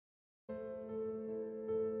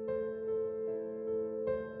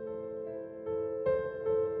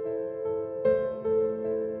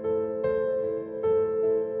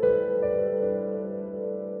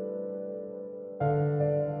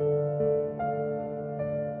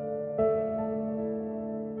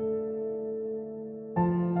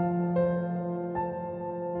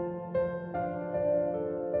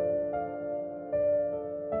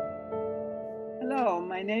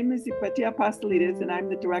name is Ipatia Apostolides, and I'm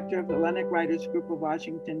the director of the Hellenic Writers Group of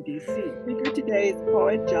Washington, D.C. Speaker today is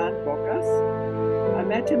poet John Bokas. I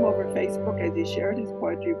met him over Facebook as he shared his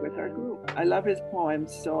poetry with our group. I love his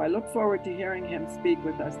poems, so I look forward to hearing him speak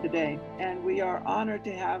with us today. And we are honored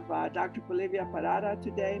to have Dr. Polyvia Parara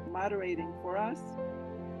today moderating for us.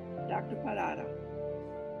 Dr. Parara.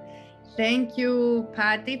 Thank you,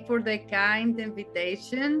 Patty, for the kind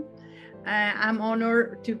invitation. I'm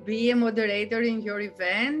honored to be a moderator in your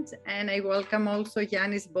event, and I welcome also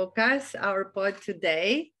Yannis Bokas, our poet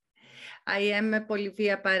today. I am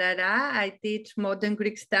Polyvia Parara. I teach modern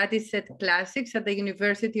Greek studies at classics at the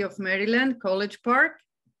University of Maryland, College Park.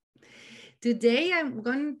 Today, I'm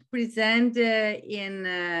going to present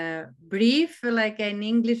in brief, like an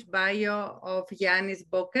English bio of Yannis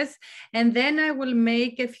Bokas, and then I will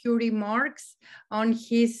make a few remarks on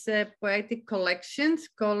his poetic collections,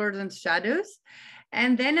 Colors and Shadows.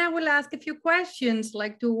 And then I will ask a few questions,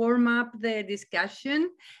 like to warm up the discussion,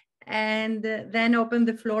 and then open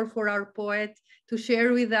the floor for our poet to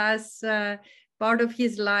share with us part of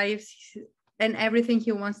his life and everything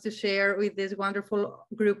he wants to share with this wonderful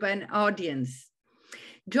group and audience.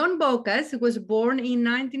 John Bokas was born in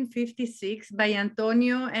 1956 by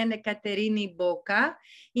Antonio and Ekaterini Boka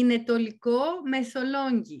in Etoliko,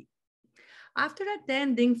 Messolongi. After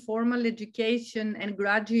attending formal education and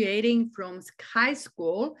graduating from high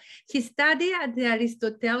school, he studied at the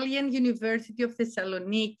Aristotelian University of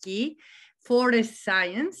Thessaloniki, Forest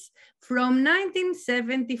Science, from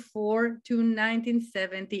 1974 to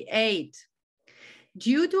 1978.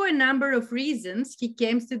 Due to a number of reasons, he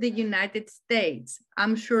came to the United States.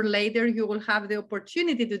 I'm sure later you will have the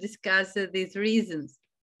opportunity to discuss these reasons.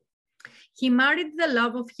 He married the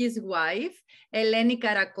love of his wife, Eleni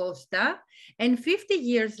Karakosta, and 50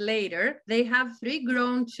 years later, they have 3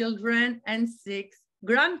 grown children and 6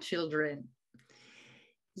 grandchildren.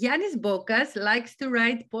 Yannis Bokas likes to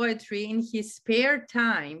write poetry in his spare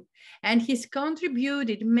time, and he's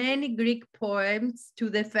contributed many Greek poems to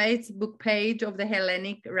the Facebook page of the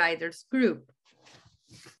Hellenic Writers Group.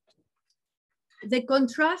 The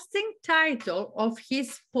contrasting title of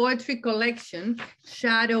his poetry collection,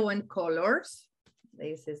 Shadow and Colors,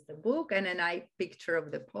 this is the book and an eye picture of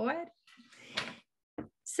the poet,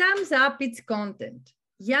 sums up its content.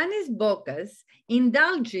 Yannis Bokas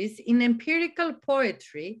indulges in empirical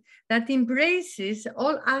poetry that embraces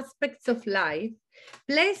all aspects of life,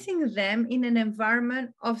 placing them in an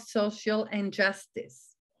environment of social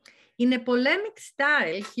injustice. In a polemic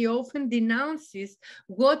style, he often denounces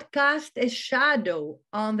what casts a shadow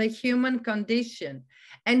on the human condition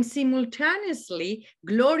and simultaneously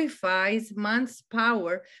glorifies man's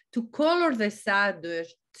power to color the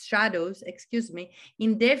shadows,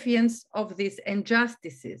 in defiance of these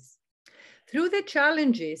injustices. Through the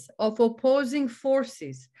challenges of opposing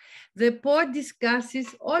forces, the poet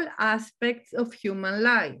discusses all aspects of human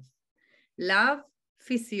life: love,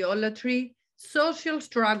 physiology, social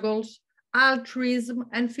struggles, altruism,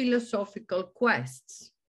 and philosophical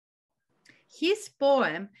quests. His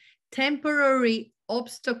poem, Temporary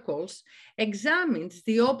Obstacles, examines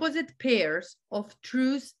the opposite pairs of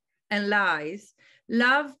truth and lies,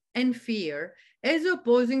 love and fear, as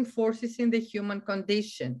opposing forces in the human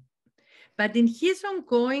condition. But in his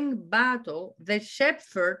ongoing battle, the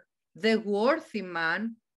shepherd, the worthy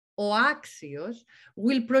man, o Axios,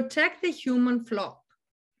 will protect the human flock.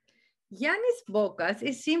 Yannis Bokas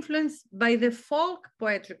is influenced by the folk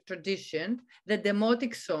poetic tradition, the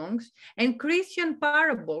demotic songs, and Christian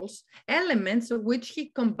parables, elements of which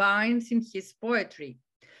he combines in his poetry.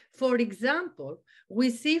 For example, we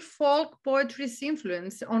see folk poetry's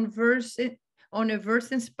influence on a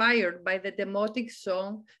verse inspired by the demotic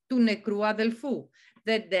song του νεκρού αδελφού,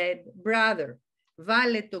 the dead brother.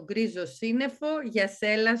 Βάλε το γκρίζο σύννεφο για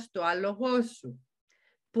σέλα στο άλογο σου.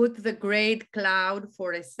 Put the great cloud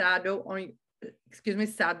for a saddle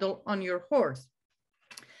on your horse.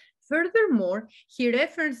 Furthermore, he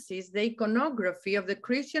references the iconography of the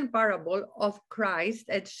Christian parable of Christ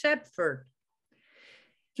as shepherd.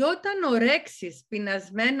 Κι όταν ορέξεις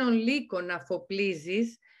πεινασμένον λύκο να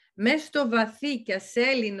φοπλίζεις, μες στο βαθύ κι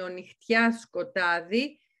ασέλινο νυχτιά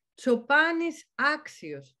σκοτάδι, τσοπάνεις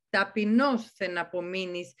άξιος, ταπεινός θεν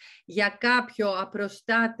απομείνεις για κάποιο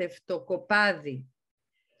απροστάτευτο κοπάδι.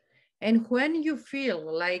 And when you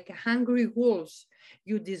feel like hungry wolves,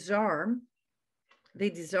 they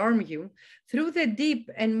disarm you, through the deep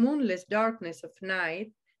and moonless darkness of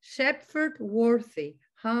night, shepherd worthy,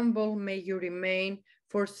 humble may you remain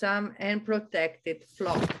for some unprotected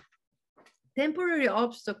flock. Temporary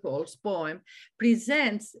Obstacles poem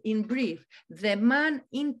presents in brief the man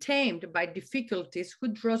untamed by difficulties who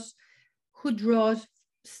draws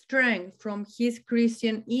strength from his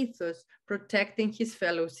Christian ethos, protecting his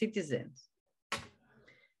fellow citizens.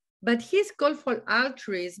 But his call for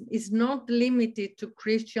altruism is not limited to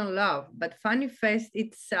Christian love, but manifests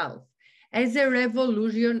itself as a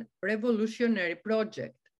revolutionary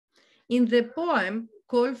project. In the poem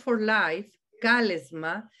Call for Life,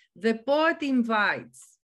 Κάλεσμα, the poet invites,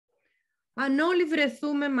 αν όλοι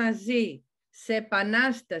βρεθούμε μαζί σε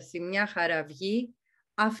επανάσταση μια χαραυγή,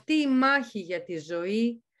 αυτή η μάχη για τη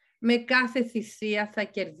ζωή με κάθε θυσία θα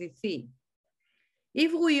κερδιθεί.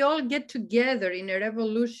 If we all get together in a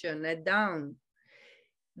revolution at dawn,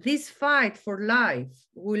 this fight for life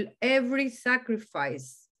every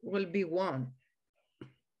sacrifice will be won.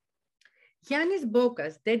 Yannis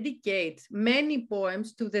Bokas dedicates many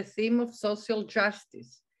poems to the theme of social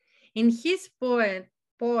justice. In his poem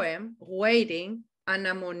Waiting,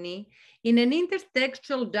 Αναμονή, in an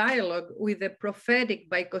intertextual dialogue with the prophetic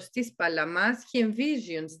by Kostis Palamas, he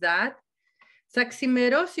envisions that θα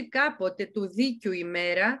ξημερώσει κάποτε του δίκαιου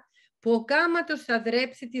ημέρα που ο κάματος θα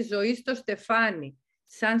δρέψει τη ζωή στο στεφάνι.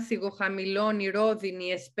 Σαν σιγοχαμηλώνει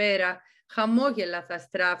ρόδινη εσπέρα, χαμόγελα θα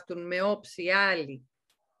στράφτουν με όψη άλλη.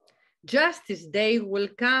 Justice Day will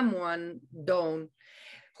come one dawn,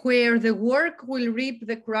 where the work will reap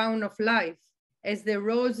the crown of life. As the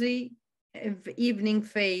rosy evening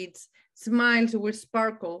fades, smiles will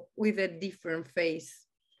sparkle with a different face.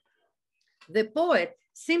 The poet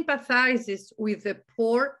sympathizes with the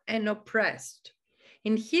poor and oppressed.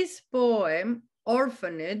 In his poem,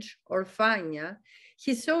 Orphanage, Orfania,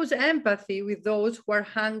 he shows empathy with those who are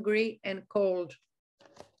hungry and cold.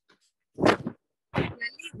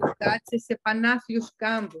 Κάτσε σε πανάθλιους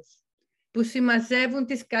κάμπους που συμμαζεύουν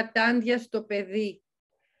τις κατάντια στο παιδί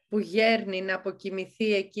που γέρνει να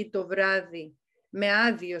αποκοιμηθεί εκεί το βράδυ με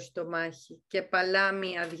άδειο στομάχι και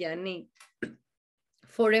παλάμη αδιανή.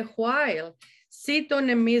 For a while, sit on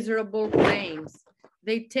a miserable plains.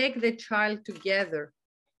 They take the child together.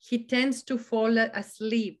 He tends to fall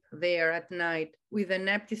asleep there at night with an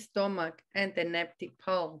empty stomach and an empty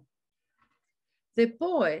palm. The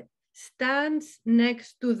poet stands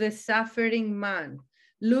next to the suffering man,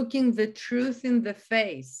 looking the truth in the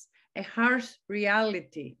face, a harsh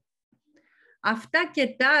reality. Αυτά και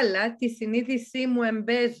τ' άλλα τη συνείδησή μου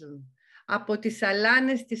εμπέζουν, από τις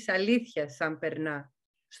αλάνες της αλήθειας αν περνά.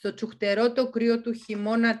 Στο τσουχτερό το κρύο του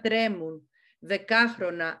χειμώνα τρέμουν,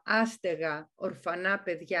 δεκάχρονα, άστεγα, ορφανά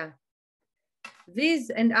παιδιά. These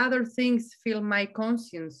and other things fill my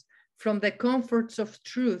conscience, from the comforts of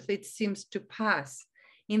truth it seems to pass.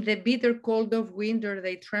 In the bitter cold of winter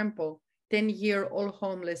they trample, 10-year-old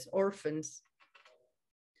homeless orphans.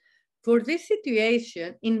 For this situation,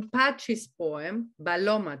 in Pachi's poem,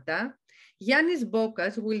 Balomata, Yannis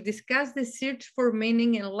Bokas will discuss the search for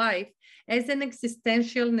meaning in life as an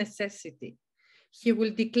existential necessity. He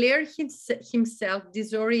will declare himself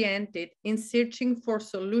disoriented in searching for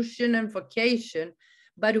solution and vocation,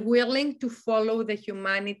 but willing to follow the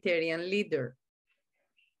humanitarian leader.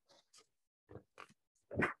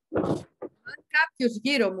 Αν κάποιος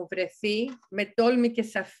γύρω μου βρεθεί με τόλμη και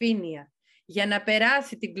σαφήνεια για να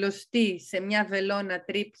περάσει την κλωστή σε μια βελόνα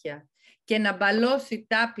τρύπια και να μπαλώσει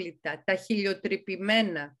τάπλητα, τα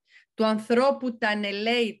χιλιοτρυπημένα, του ανθρώπου τα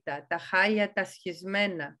ανελαίητα, τα χάλια τα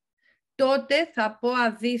σχισμένα, τότε θα πω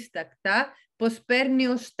αδίστακτα πως παίρνει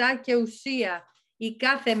οστά και ουσία η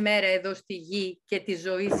κάθε μέρα εδώ στη γη και τη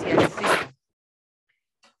ζωή η αξία.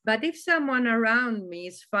 But if someone around me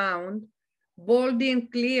is found, boldly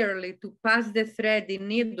and clearly to pass the thread in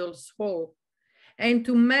needle's hole, and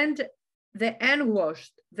to mend the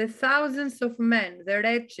unwashed, the thousands of men, the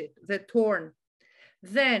wretched, the torn,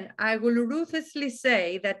 then I will ruthlessly say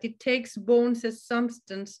that it takes bones as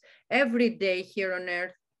substance every day here on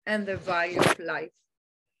earth and the value of life.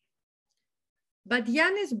 But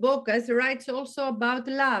Yannis Bokas writes also about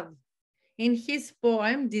love. In his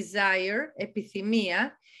poem, Desire, Epithemia,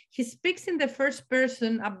 he speaks in the first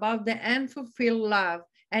person about the unfulfilled love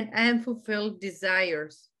and unfulfilled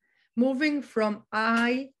desires, moving from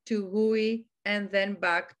I to we and then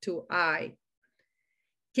back to I.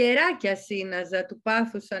 Κεράκια σύναζα του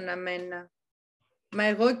πάθους αναμένα, μα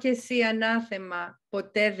εγώ και εσύ ανάθεμα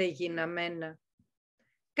ποτέ δεν γίναμένα.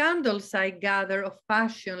 Candles I gather of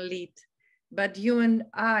passion lit, but you and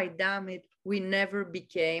I, damn it, we never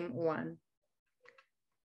became one.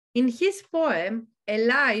 In his poem, A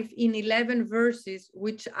Life in 11 Verses,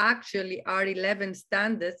 which actually are 11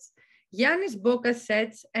 stanzas, Yannis Bokas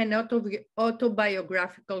sets an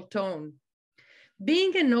autobiographical tone.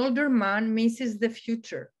 Being an older man misses the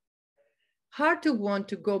future. Hard to want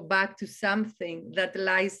to go back to something that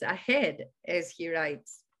lies ahead, as he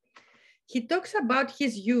writes. He talks about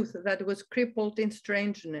his youth that was crippled in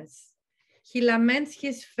strangeness. He laments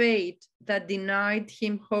his fate that denied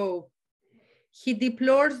him hope. He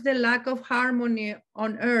deplores the lack of harmony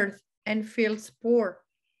on earth and feels poor.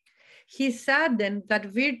 He is saddened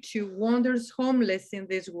that virtue wanders homeless in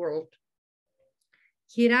this world.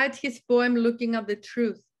 He writes his poem looking at the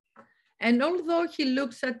truth. And although he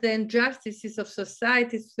looks at the injustices of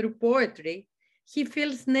society through poetry, he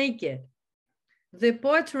feels naked. The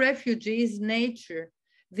poet's refugee is nature,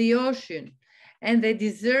 the ocean, and the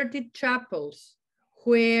deserted chapels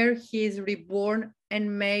where he is reborn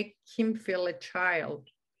and make him feel a child.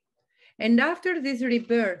 And after this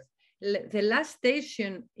rebirth, the last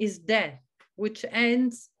station is death, which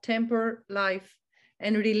ends temporal life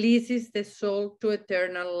and releases the soul to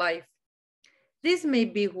eternal life. This may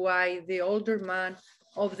be why the older man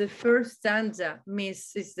of the first stanza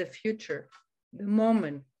misses the future, the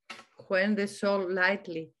moment when the soul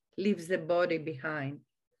lightly leaves the body behind.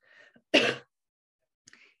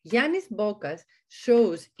 Yannis Bokas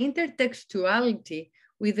shows intertextuality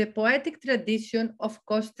with the poetic tradition of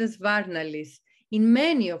Kostas Varnalis in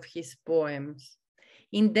many of his poems.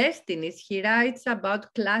 In Destinies, he writes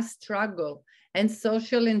about class struggle and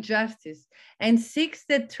social injustice and seeks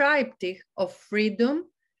the triptych of freedom,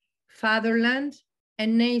 fatherland,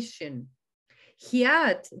 and nation. He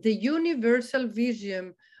adds the universal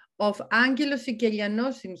vision of Angelos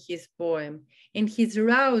Sikelianos in his poem, in his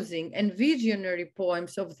rousing and visionary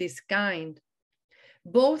poems of this kind.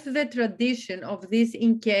 Both the tradition of these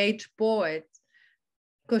engaged poets,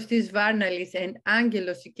 Kostis Varnalis and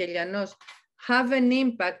Angelos Sikelianos, have an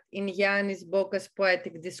impact in Yannis Bokas'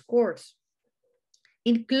 poetic discourse.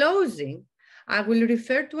 In closing, I will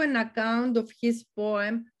refer to an account of his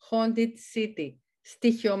poem, Haunted City,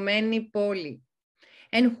 Στοιχειωμένη πόλη.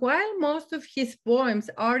 And while most of his poems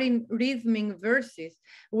are in rhythmic verses,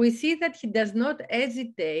 we see that he does not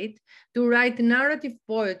hesitate to write narrative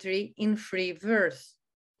poetry in free verse.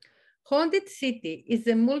 Haunted City is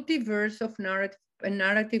a multiverse of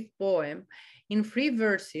narrative poem in free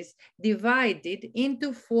verses divided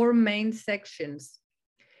into 4 main sections.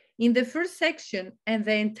 In the first section and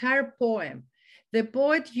the entire poem, the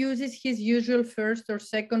poet uses his usual first or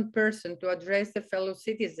second person to address the fellow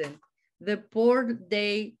citizen, the poor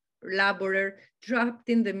day laborer trapped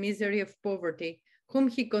in the misery of poverty, whom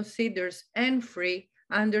he considers free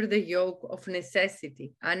under the yoke of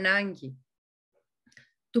necessity, anangi.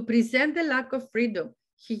 To present the lack of freedom,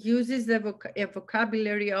 he uses a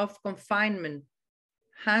vocabulary of confinement,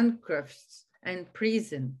 handcuffs, and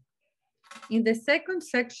prison. In the second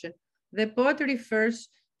section, the poet refers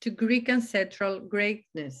to Greek ancestral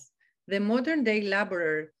greatness. The modern day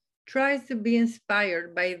laborer tries to be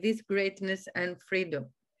inspired by this greatness and freedom,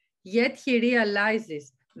 yet he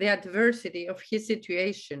realizes the adversity of his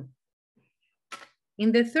situation.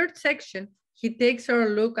 In the third section, he takes our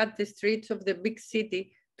look at the streets of the big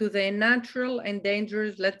city to the natural and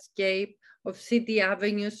dangerous landscape of city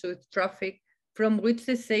avenues with traffic, from which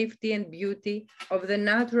the safety and beauty of the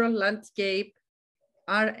natural landscape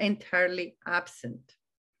are entirely absent.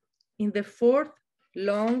 In the fourth,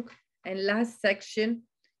 long and last section,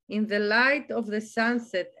 in the light of the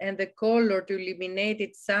sunset and the color to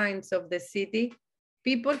illuminated signs of the city,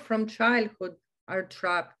 people from childhood are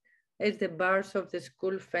trapped as the bars of the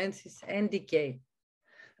school fences indicate.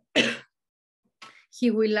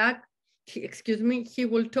 He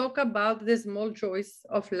will talk about the small joys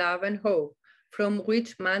of love and hope, from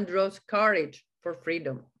which man draws courage for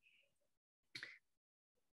freedom.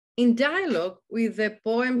 In dialogue with the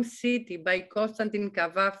poem City by Konstantin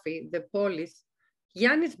Kavafi, the Polis,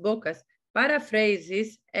 Yannis Bokas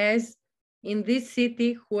paraphrases as in this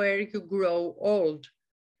city where you grow old,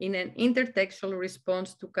 in an intertextual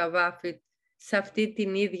response to Kavafi, σε αυτή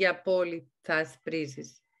την ίδια πόλη θα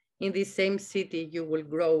σπρίζεις. In the same city you will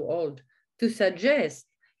grow old, to suggest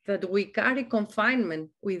that we carry confinement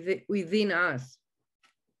within us.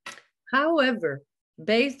 However,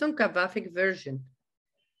 based on Kavafic version,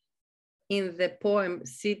 in the poem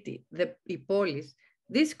City, the Polis,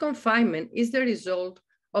 this confinement is the result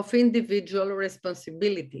of individual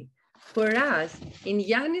responsibility, whereas in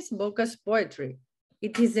Yannis Bokas' poetry,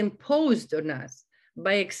 it is imposed on us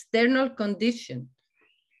by external conditions,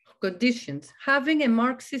 having a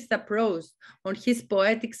Marxist approach on his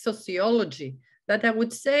poetic sociology that I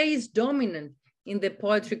would say is dominant in the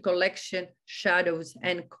poetry collection Shadows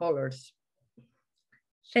and Colors.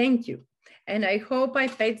 Thank you. And I hope I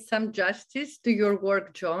paid some justice to your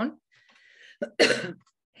work, John.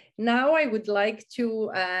 Now I would like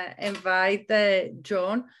to invite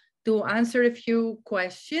John to answer a few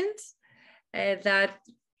questions that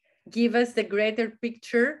give us the greater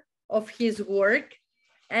picture of his work,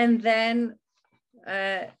 and then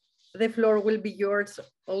the floor will be yours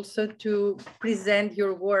also to present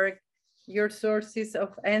your work, your sources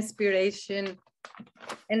of inspiration,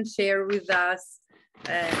 and share with us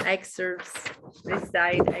excerpts,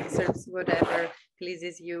 recite excerpts, whatever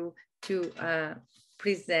pleases you to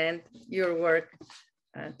present your work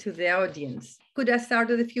to the audience. Could I start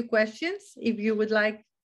with a few questions if you would like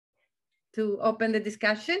to open the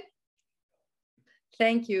discussion?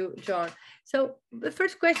 Thank you, John. So the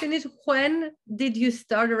first question is, when did you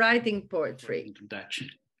start writing poetry? Introduction.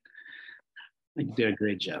 You did a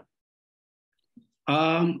great job.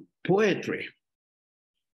 Poetry.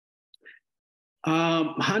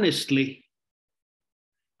 Honestly,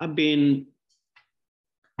 I've been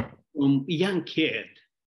from a young kid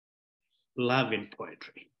loving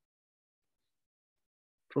poetry.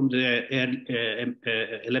 From the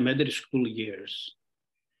elementary school years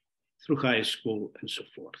through high school and so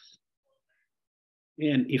forth.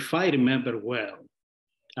 And if I remember well,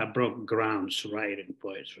 I broke grounds writing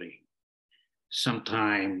poetry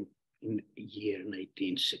sometime in the year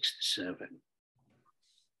 1967.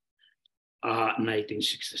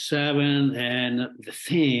 1967, and the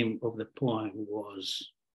theme of the poem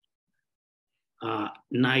was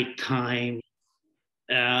nighttime,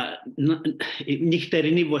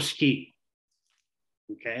 νυχτερινή βοσκή,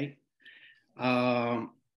 okay?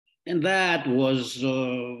 And that was,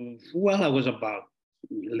 well, I was about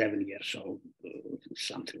 11 years old,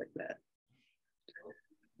 something like that.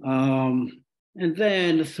 And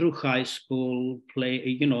then through high school,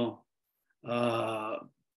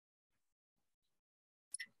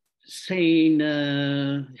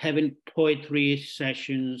 having poetry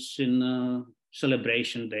sessions in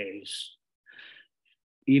celebration days,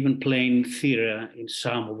 even playing theater in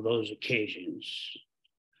some of those occasions.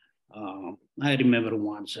 I remember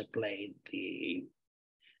once I played the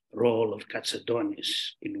role of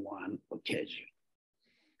Katsadonis in one occasion.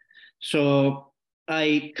 So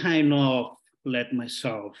I kind of let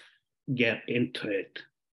myself get into it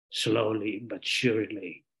slowly but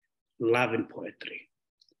surely, loving poetry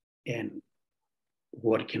and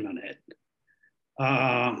working on it.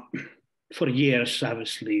 For years,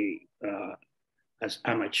 obviously, as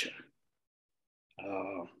amateur,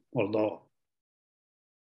 although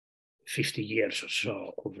 50 years or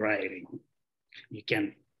so of writing, you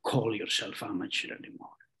can't call yourself amateur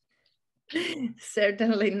anymore.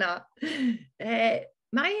 Certainly not.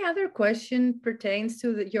 My other question pertains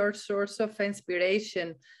to your source of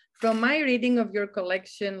inspiration. From my reading of your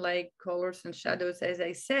collection, like Colors and Shadows, as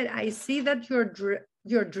I said, I see that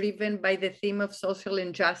you're driven by the theme of social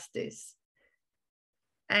injustice.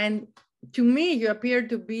 And to me, you appear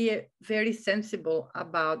to be very sensible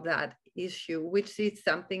about that issue, which is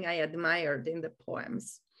something I admired in the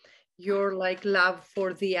poems. Your love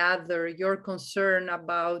for the other, your concern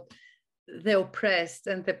about the oppressed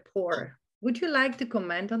and the poor. Would you like to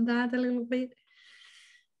comment on that a little bit?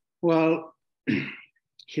 Well,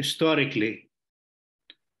 historically,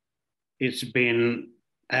 it's been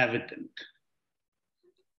evident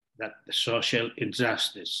that the social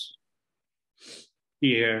injustice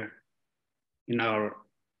here in our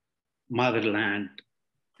motherland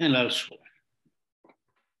and elsewhere,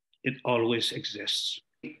 it always exists.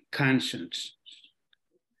 Conscience,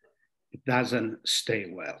 it doesn't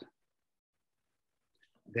stay well.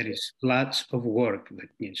 There is lots of work that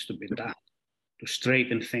needs to be done to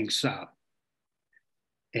straighten things up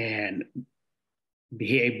and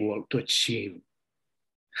be able to achieve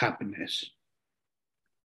happiness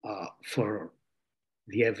for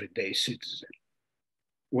the everyday citizen.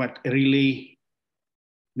 What really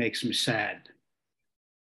makes me sad,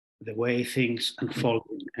 the way things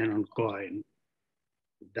unfolding and ongoing,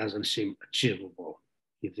 it doesn't seem achievable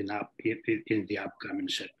in the upcoming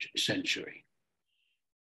century.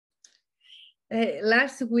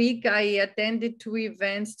 Last week, I attended 2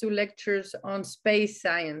 events, 2 lectures on space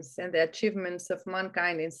science and the achievements of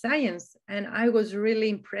mankind in science, and I was really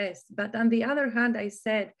impressed. But on the other hand, I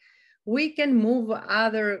said, we can move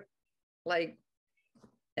other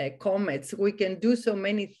comets, we can do so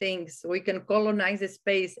many things, we can colonize the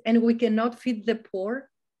space, and we cannot feed the poor.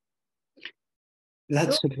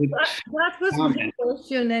 That's so a good that was my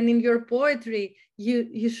question, and in your poetry,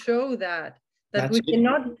 you show that we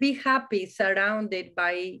cannot be happy surrounded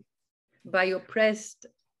by oppressed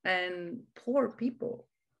and poor people.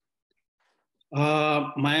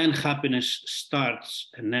 My unhappiness starts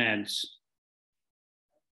and ends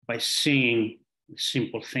by seeing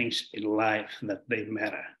simple things in life that they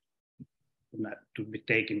matter, not to be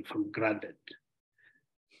taken for granted,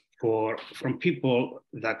 from people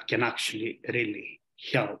that can actually really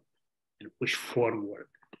help and push forward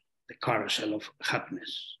the carousel of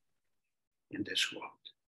happiness in this world.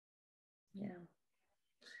 Yeah.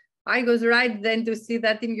 I was right then to see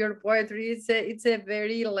that in your poetry. It's a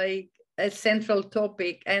very like a central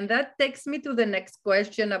topic. And that takes me to the next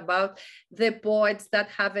question about the poets that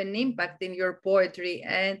have an impact in your poetry.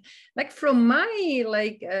 And like from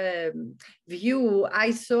my view,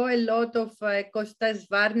 I saw a lot of Kostas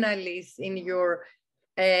Varnalis in your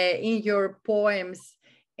poems,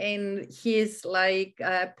 and his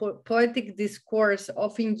poetic discourse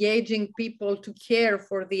of engaging people to care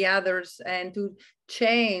for the others and to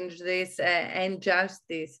change this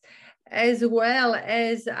injustice, as well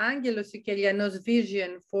as Angelos Sikelianos'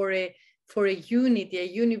 vision for a unity, a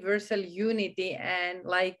universal unity, and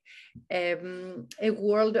a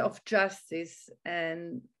world of justice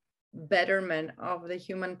and betterment of the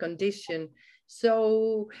human condition.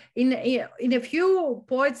 So in a few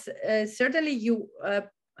poets, certainly you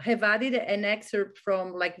have added an excerpt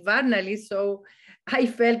from Varnalis, so I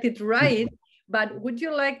felt it right. But would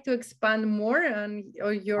you like to expand more on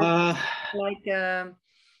your on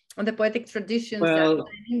the poetic traditions? Well,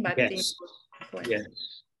 yes,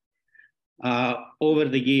 yes. Over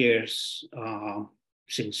the years,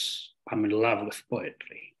 since I'm in love with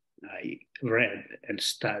poetry, I read and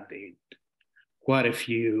studied quite a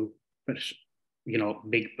few,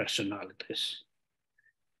 big personalities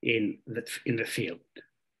in the field.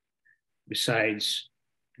 Besides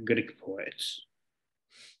Greek poets,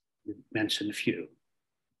 you mentioned a few.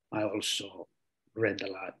 I also read a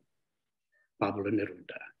lot Pablo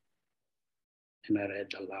Neruda, and I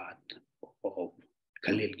read a lot of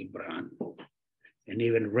Khalil Gibran, and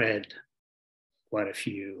even read quite a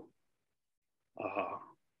few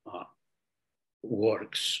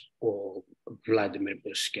works of Vladimir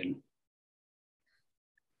Pushkin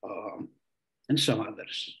and some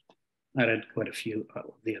others. I read quite a few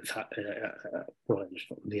of the poems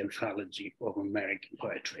from the anthology of American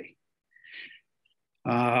poetry.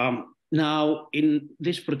 Now, in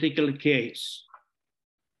this particular case,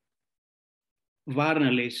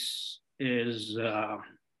 Varnalis is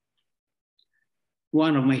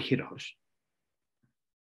one of my heroes.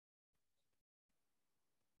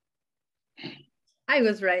 I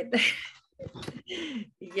was right.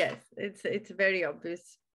 Yes, it's very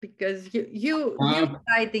obvious, because you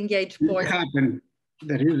write engaged poetry.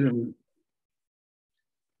 The reason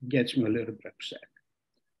gets me a little bit upset.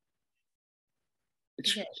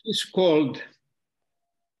 It's called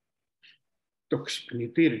το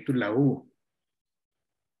ξυπνητήρι του λαού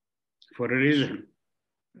for a reason.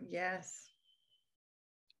 Yes.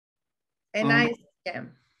 And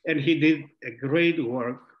and he did a great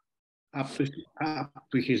work up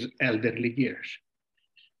to his elderly years.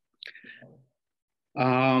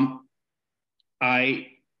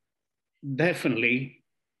 I definitely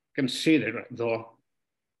consider, though,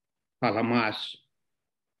 Palamas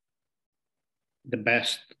the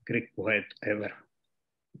best Greek poet ever.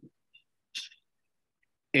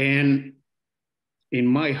 And in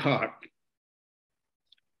my heart,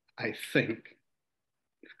 I think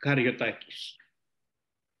if Karyotakis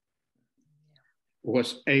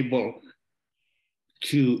was able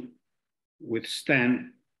to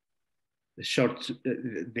withstand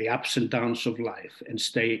the ups and downs of life and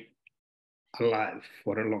stay alive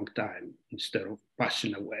for a long time instead of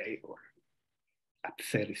passing away or at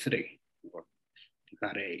 33 or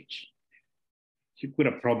that age, he could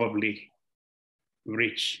have probably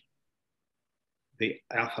reached the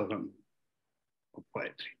echelon of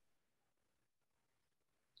poetry.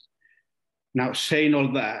 Now, saying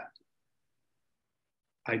all that,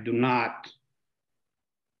 I do not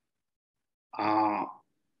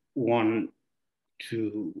want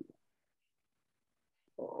to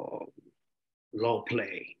low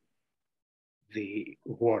play the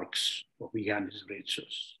works of Yannis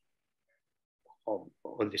Ritsos, of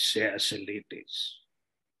Odysseus Elitis,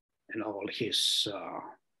 and all his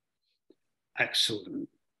excellent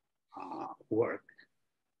work,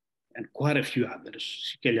 and quite a few others,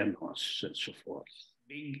 Sikelianos and so forth.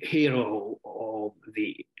 Big hero of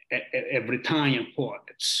the Evritainian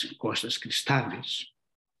poets, Kostas Christadis.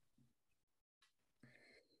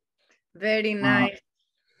 Very nice.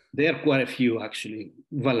 There are quite a few, actually.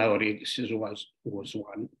 Valaoridis was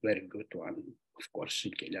one, very good one. Of course,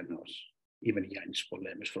 Sikelianos, even Yannis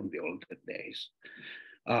Polemis from the older days.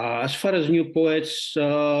 As far as new poets,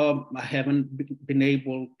 I haven't been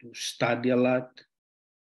able to study a lot,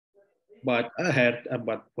 but I heard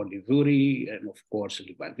about Polyvia and, of course,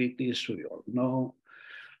 Livaditis, we all know.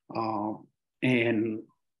 And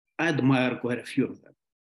I admire quite a few of them.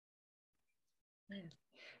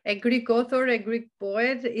 A Greek author, a Greek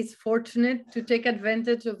poet is fortunate to take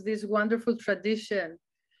advantage of this wonderful tradition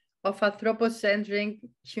of anthropocentric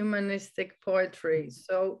humanistic poetry.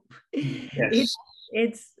 So Yes.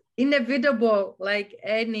 it's inevitable, like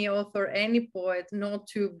any author, any poet, not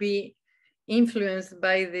to be influenced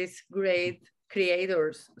by these great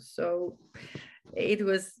creators. So it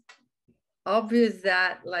was obvious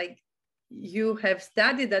that like you have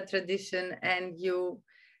studied that tradition and you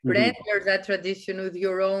render that tradition with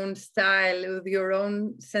your own style, with your own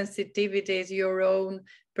sensitivities, your own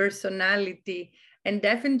personality. And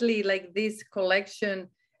definitely like this collection,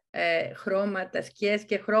 Χρώματα, Σκιές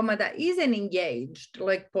και Χρώματα, is an engaged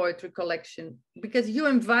like poetry collection because you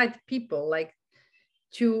invite people like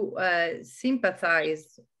to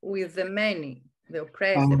sympathize with the many, the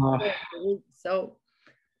oppressed, the poor. So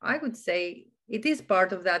I would say it is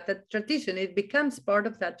part of that tradition. It becomes part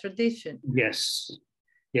of that tradition. Yes,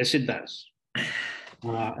 yes, it does.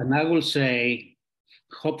 And I will say,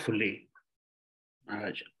 hopefully,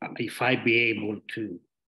 if I be able to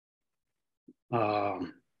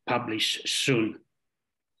publish soon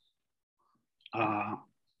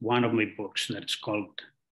one of my books that's called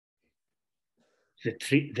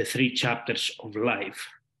The Three Chapters of Life,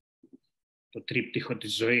 το τρίπτυχο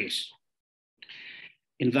της ζωής.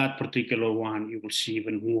 In that particular one, you will see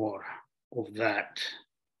even more of that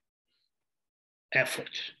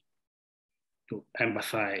effort to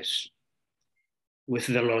empathize with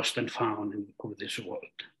the lost and found of this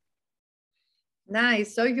world. Nice.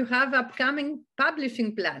 So you have upcoming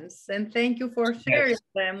publishing plans, and thank you for sharing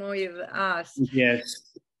them with us. Yes.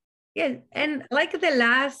 Yes, and like the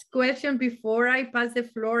last question before I pass the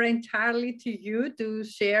floor entirely to you to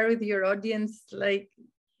share with your audience, like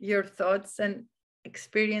your thoughts and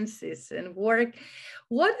experiences and work,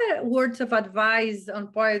 what words of advice on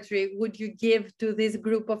poetry would you give to this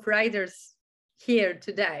group of writers here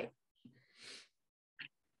today?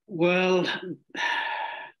 Well,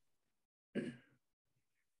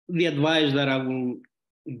 the advice that I will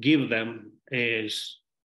give them is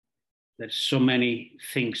there's so many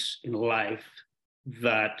things in life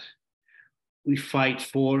that we fight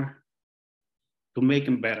for to make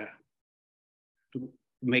them better, to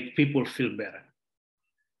make people feel better,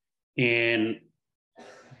 and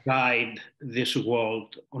guide this world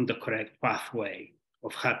on the correct pathway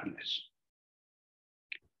of happiness.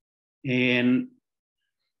 And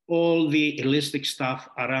all the holistic stuff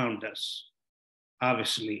around us,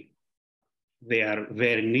 obviously, they are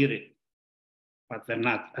very needed, but they're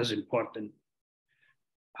not as important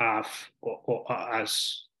as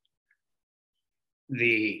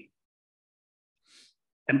the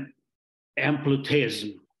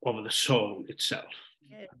amplitism of the soul itself.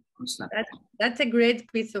 Yeah. That's a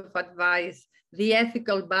great piece of advice. The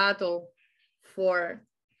ethical battle for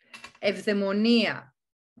eudaimonia,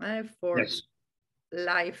 for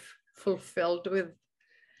life fulfilled with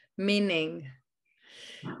meaning.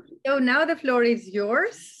 So now the floor is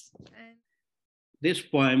yours. This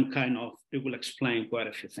poem it will explain quite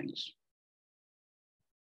a few things.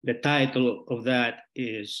 The title of that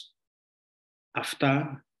is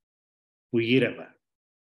Αυτά που γύρευα.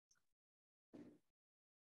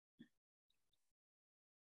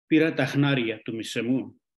 Πήρα τα χνάρια του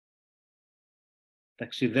μισεμού,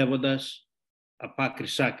 ταξιδεύοντας απ' άκρη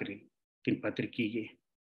σ' άκρη την πατρική γη.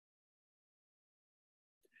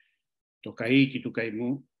 Το καΐκι του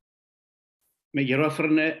καημού με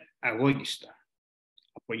γερόφερνε αγώγιστα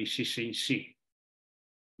από νησί σε νησί,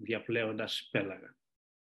 διαπλέοντας πέλαγα.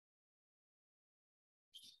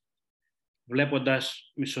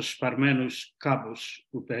 Βλέποντας μισοσπαρμένους κάμπους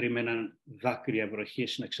που περίμεναν δάκρυα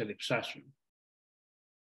βροχής να ξεδιψάσουν,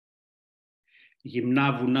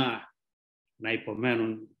 γυμνά βουνά να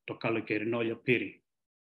υπομένουν το καλοκαιρινό λιοπύρι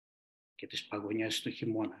και τις παγωνιές του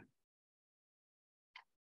χειμώνα.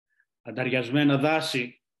 Ανταριασμένα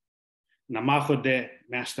δάση να μάχονται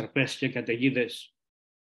με αστραπές και καταιγίδες,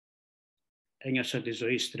 ένιωσα τη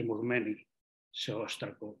ζωή στριμωγμένη σε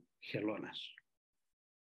όστρακο χελώνας.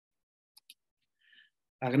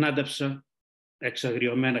 Αγνάντεψα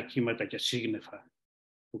εξαγριωμένα κύματα και σύγνεφα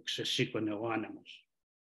που ξεσήκωνε ο άνεμος.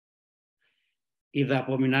 Είδα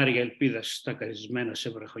απομεινάρια ελπίδας στακαρισμένα σε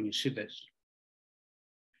βραχονισίδες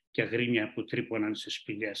και αγρίνια που τρύπωναν σε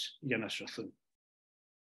σπηλιές για να σωθούν.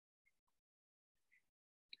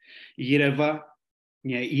 Γύρευα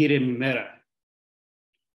μια ήρεμη μέρα,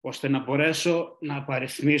 ώστε να μπορέσω να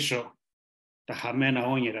απαριθμίσω τα χαμένα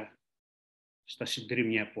όνειρα στα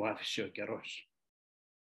συντρίμμια που άφησε ο καιρός.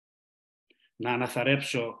 Να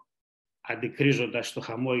αναθαρέψω αντικρίζοντας το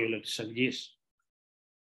χαμόγελο της αυγής.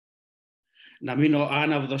 Να μείνω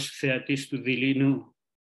άναυδος θεατής του δειλίνου,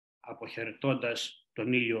 αποχαιρετώντας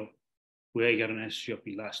τον ήλιο που έγερνε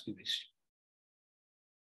σιωπηλά στη δύση.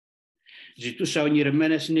 Ζητούσα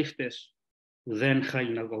ονειρεμένες νύχτες που δεν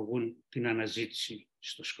χαλιναγωγούν την αναζήτηση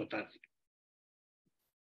στο σκοτάδι.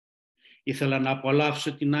 Ήθελα να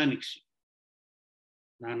απολαύσω την άνοιξη,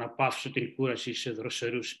 να αναπαύσω την κούραση σε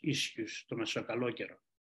δροσερούς ίσιους το μεσοκαλόκαιρο,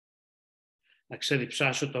 να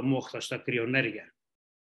ξεδιψάσω το μόχθο στα κρυονέρια,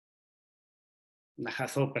 να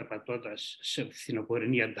χαθώ περπατώντας σε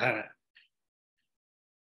φθινοπορεινή αντάρα,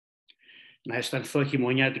 να αισθανθώ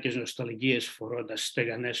χειμωνιάτικες νοσταλγίες φορώντας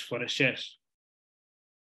στεγανές φορεσιές,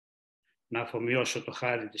 να αφομοιώσω το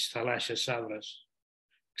χάδι της θαλάσσιας άβρας,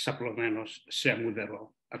 ξαπλωμένος σε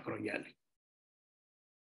αμμουδερό ακρογιάλι.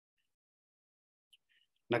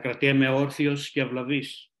 Να κρατιέμαι όρθιος και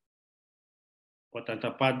αυλαβής, όταν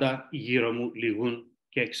τα πάντα γύρω μου λυγούν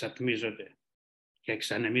και εξατμίζονται και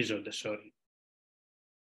εξανεμίζονται,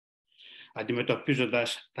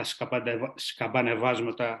 αντιμετωπίζοντας τα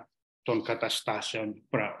σκαμπανεβάσματα των καταστάσεων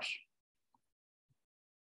πράος.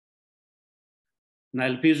 Να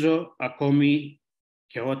ελπίζω ακόμη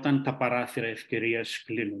και όταν τα παράθυρα ευκαιρίας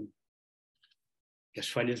κλείνουν και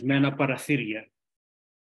ασφαλισμένα παραθύρια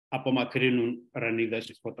απομακρύνουν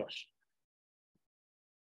ρανίδες φωτός.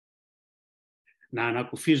 Να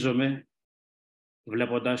ανακουφίζομαι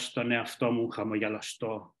βλέποντας τον εαυτό μου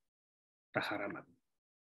χαμογελαστό τα χαράματα.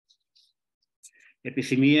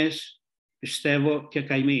 Επιθυμίες, πιστεύω και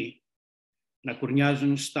καημοί, να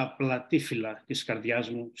κουρνιάζουν στα πλατήφυλλα της καρδιάς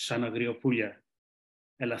μου σαν αγριοπούλια,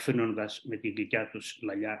 ελαφρύνοντας με τη γλυκιά τους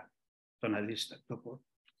λαλιά τον αδίστακτο πόδι.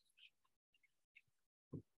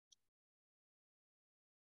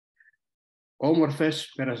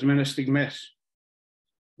 Όμορφες περασμένες στιγμές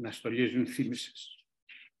να στολίζουν θύμησες.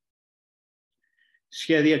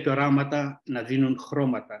 Σχέδια και οράματα να δίνουν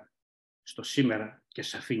χρώματα στο σήμερα και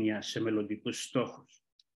σαφήνεια σε μελλοντικούς στόχους.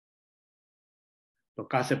 Το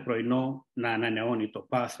κάθε πρωινό να ανανεώνει το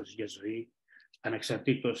πάθος για ζωή,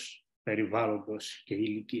 ανεξαρτήτως περιβάλλοντος και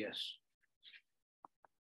ηλικίας.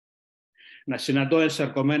 Να συναντώ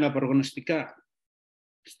ενσαρκωμένα προγνωστικά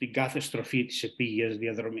στην κάθε στροφή της επίγειας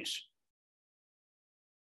διαδρομής.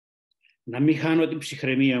 Να μην χάνω την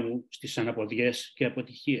ψυχραιμία μου στις αναποδιές και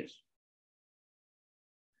αποτυχίες.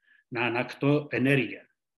 Να ανακτώ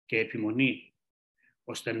ενέργεια και επιμονή,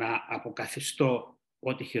 ώστε να αποκαθιστώ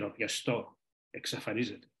ό,τι χειροπιαστό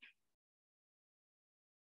εξαφανίζεται.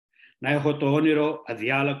 Να έχω το όνειρο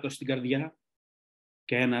αδιάλακτο στην καρδιά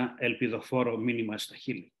και ένα ελπιδοφόρο μήνυμα στα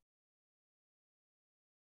χείλη.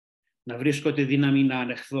 Να βρίσκω τη δύναμη να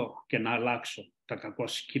ανεχθώ και να αλλάξω τα κακό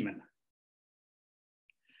κείμενα.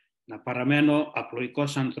 Να παραμένω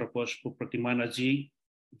απλοϊκός άνθρωπος που προτιμά να ζει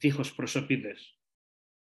δίχως προσωπίδες,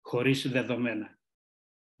 χωρίς δεδομένα,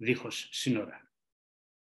 δίχως σύνορα.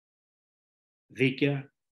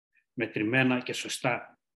 Δίκαια, μετρημένα και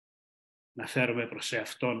σωστά, να φέρουμε προς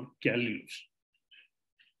εαυτόν και αλλήλους.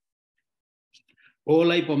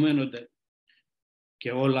 Όλα υπομένονται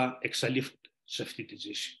και όλα εξαλείφονται σε αυτή τη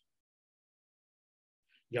ζήση.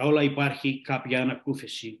 Για όλα υπάρχει κάποια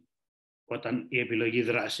ανακούφιση όταν η επιλογή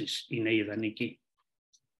δράσης είναι ιδανική.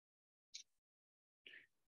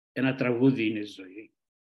 Ένα τραγούδι είναι η ζωή,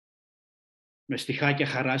 με στιχάκια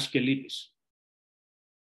χαράς και λύπης.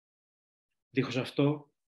 Δίχως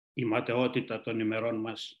αυτό, η ματαιότητα των ημερών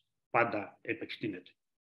μας πάντα επεκτείνεται.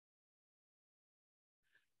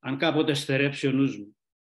 Αν κάποτε στερέψει ο νους μου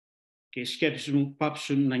και οι σκέψεις μου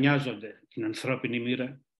πάψουν να νοιάζονται την ανθρώπινη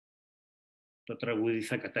μοίρα, το τραγούδι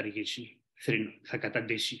θα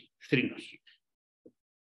καταντήσει θρήνος.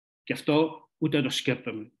 Και αυτό ούτε το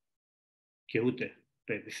σκέπτομαι και ούτε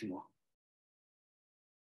το επιθυμώ.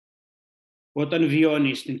 Όταν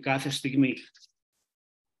βιώνεις την κάθε στιγμή,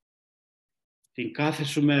 την κάθε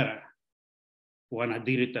σου μέρα που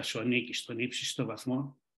αναντήρητα σου ανήκει στον ύψιστο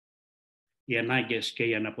βαθμό, οι ανάγκες και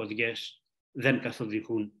οι αναποδιές δεν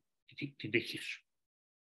καθοδηγούν την τύχη σου.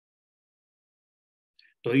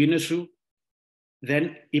 Το είναι σου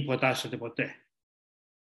δεν υποτάσσεται ποτέ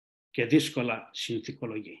και δύσκολα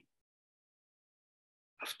συνθηκολογεί.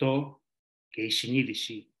 Αυτό και η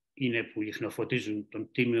συνείδηση είναι που λιχνοφωτίζουν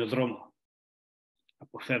τον τίμιο δρόμο,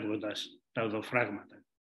 αποφεύγοντας τα οδοφράγματα,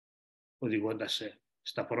 οδηγώντας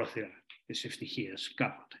στα πρόθυρα της ευτυχίας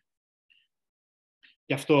κάποτε.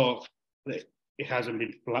 Γι' αυτό it hasn't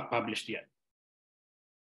been published yet.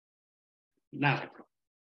 Now,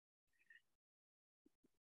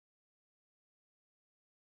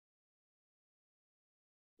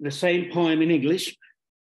 the same poem in English.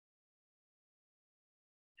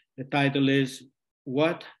 The title is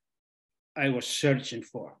What I Was Searching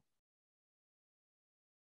For.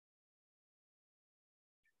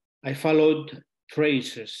 I followed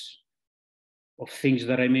traces of things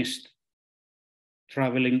that I missed,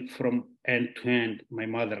 traveling from end to end my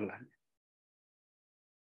motherland.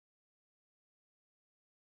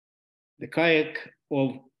 The kayak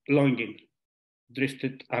of longing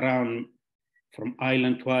drifted around from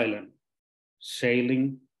island to island,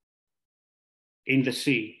 sailing in the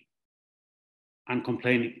sea,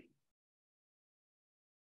 uncomplaining,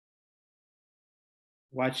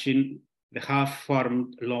 watching the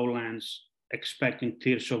half-farmed lowlands, expecting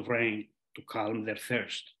tears of rain to calm their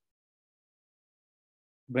thirst,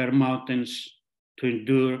 bare mountains to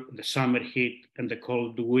endure the summer heat and the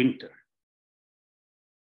cold winter,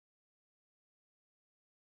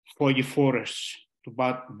 foggy forests to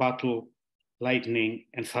battle lightning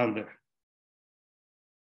and thunder.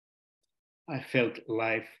 I felt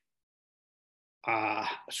life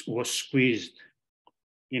was squeezed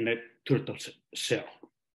in a turtle's shell.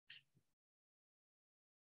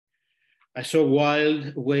 I saw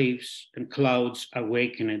wild waves and clouds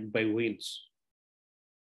awakened by winds.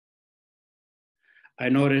 I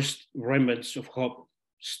noticed remnants of hope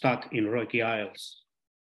stuck in rocky isles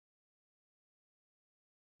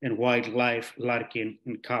and wildlife lurking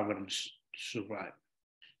in caverns to survive.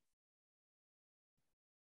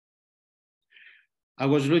 I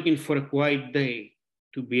was looking for a quiet day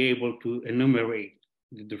to be able to enumerate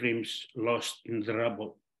the dreams lost in the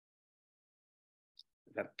rubble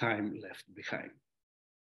that time left behind.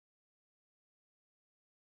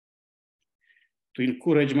 To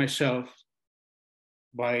encourage myself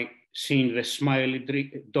by seeing the smiley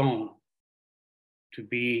dawn, to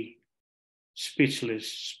be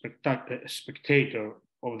speechless spectator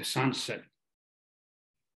of the sunset,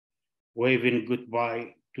 waving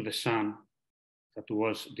goodbye to the sun that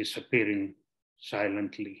was disappearing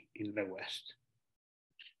silently in the west.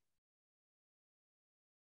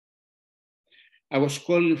 I was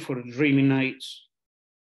calling for dreamy nights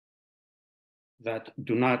that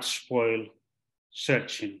do not spoil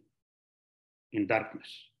searching in darkness.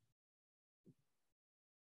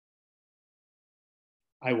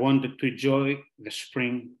 I wanted to enjoy the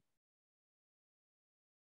spring,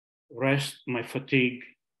 rest my fatigue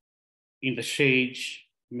in the shades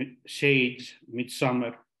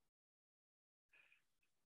midsummer,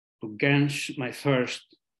 to quench my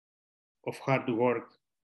thirst of hard work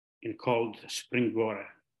in cold spring water,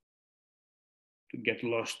 to get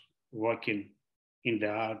lost walking in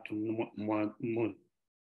the autumn mud.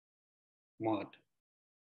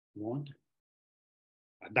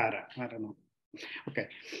 Parara, I don't know. Okay.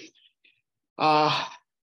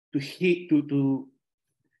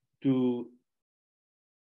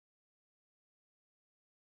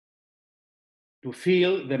 To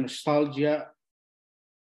feel the nostalgia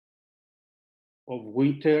of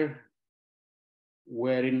winter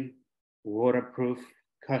wearing waterproof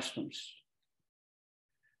costumes,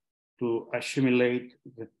 to assimilate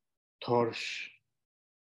the touch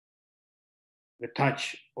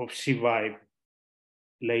of sea vibe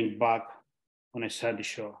laying back on a sandy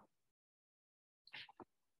shore,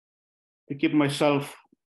 to keep myself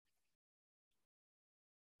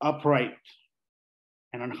upright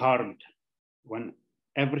and unharmed when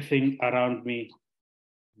everything around me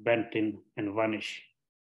bent in and vanished,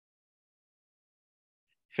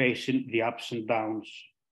 facing the ups and downs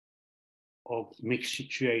of mixed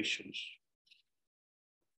situations.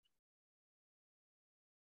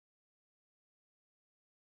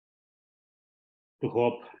 To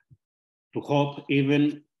hope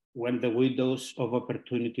even when the windows of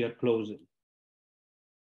opportunity are closing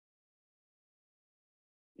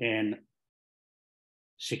and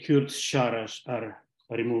secured shutters are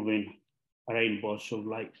removing rainbows of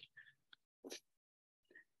light.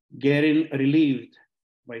 Getting relieved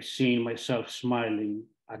by seeing myself smiling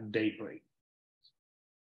at daybreak.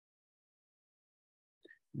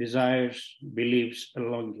 Desires, beliefs,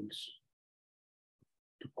 and longings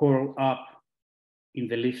to curl up in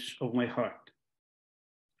the leaves of my heart,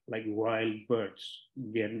 like wild birds,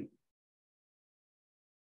 getting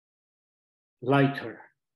lighter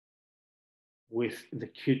with the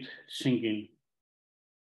cute singing,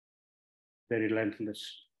 the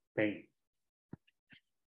relentless pain.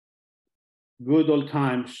 Good old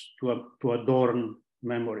times to adorn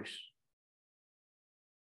memories,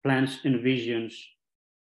 plans and visions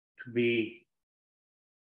to be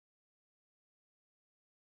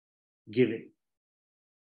given,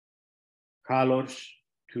 colors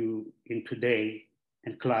in today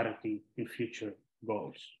and clarity in future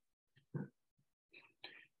goals.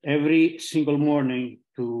 Every single morning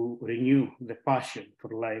to renew the passion for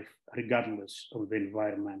life, regardless of the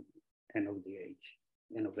environment and of the age.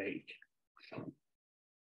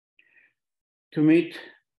 To meet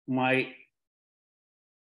my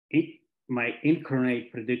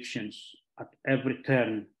incarnate predictions at every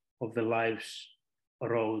turn of the life's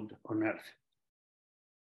road on earth.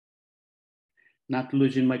 not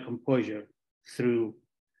losing my composure through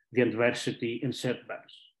the adversity and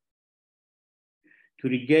setbacks, to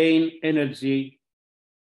regain energy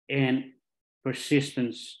and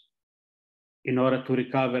persistence in order to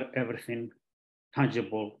recover everything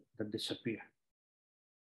tangible that disappeared,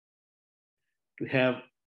 to have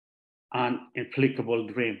an implacable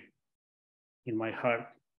dream in my heart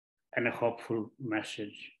and a hopeful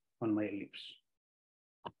message on my lips,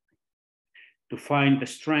 to find the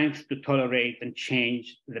strength to tolerate and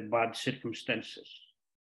change the bad circumstances,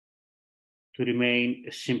 to remain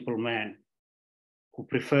a simple man who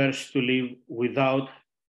prefers to live without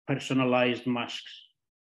personalized masks,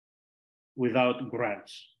 without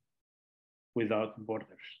grants, without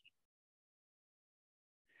borders.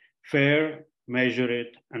 Fair,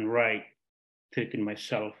 measured, and right, treating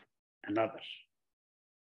myself and others.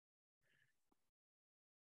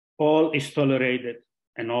 All is tolerated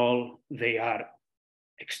and all they are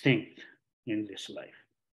extinct in this life.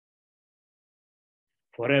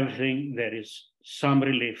 For everything, there is some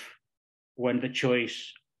relief when the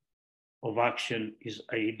choice of action is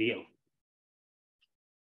ideal.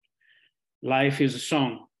 Life is a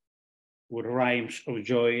song with rhymes of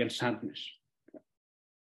joy and sadness.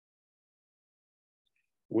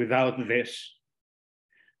 Without this,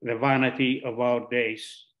 the vanity of our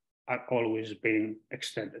days are always being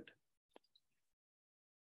extended.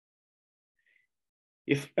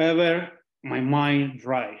 If ever my mind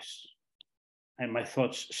dries and my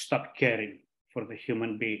thoughts stop caring for the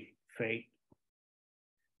human being fate,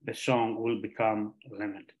 the song will become a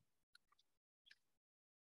lament.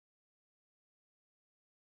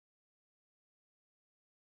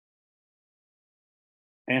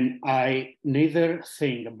 And I neither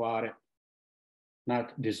think about it,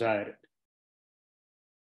 not desire it.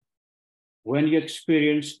 When you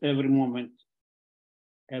experience every moment,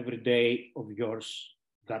 every day of yours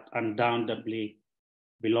that undoubtedly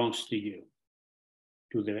belongs to you,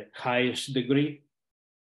 to the highest degree,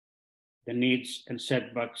 the needs and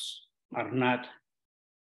setbacks are not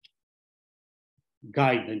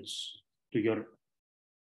guidance to your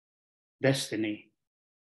destiny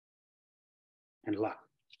and luck.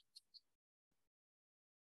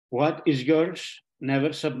 What is yours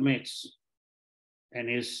never submits and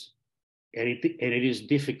it is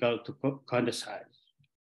difficult to condescend.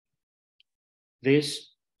 This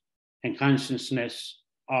and consciousness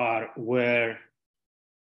are where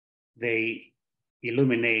they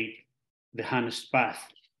illuminate the honest path,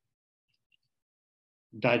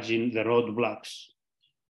 dodging the roadblocks,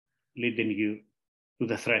 leading you to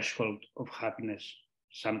the threshold of happiness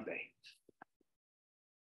someday.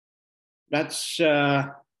 That's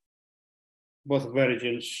both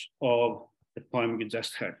versions of the poem you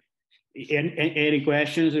just heard. Any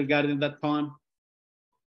questions regarding that poem?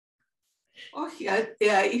 Όχι,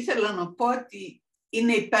 ήθελα να πω ότι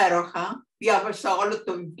είναι υπέροχα. Διάβασα όλο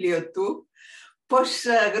το βιβλίο του. Πώς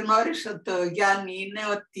γνώρισα το Γιάννη είναι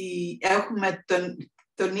ότι έχουμε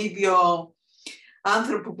τον ίδιο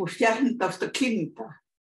άνθρωπο που φτιάχνει τα αυτοκίνητα.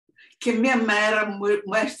 Και μία μέρα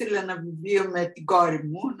μου έστειλε ένα βιβλίο με την κόρη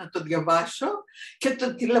μου να το διαβάσω και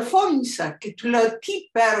το τηλεφώνησα και του λέω τι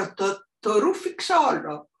υπέροχο, το ρούφηξα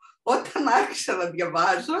όλο. Όταν άρχισα να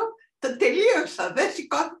διαβάζω, το τελείωσα, δεν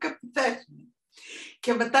σηκώθηκα από τη θέση μου.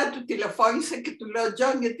 Και μετά του τηλεφώνησα και του λέω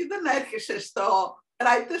Τζον, γιατί δεν έρχεσαι στο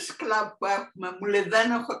Writers Club που έχουμε. Μου λέει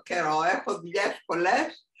δεν έχω καιρό, έχω δουλειές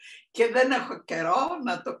πολλές και δεν έχω καιρό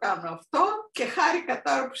να το κάνω αυτό και χάρηκα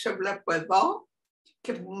τώρα που σε βλέπω εδώ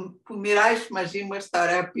και που μοιράζεις μαζί μας τα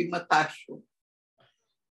ωραία ποίηματά σου.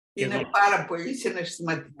 Είναι πάρα πολύ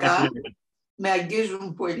συναισθηματικά, με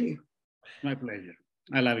αγγίζουν πολύ. My pleasure.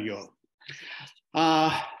 I love you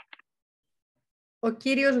all. Ο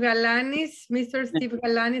κύριος Γαλάνης, Mr. Steve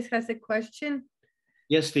Galanis has a question.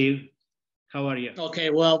 Yes, Steve. How are you? Okay,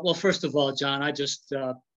 well, first of all, John, I just,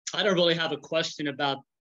 I don't really have a question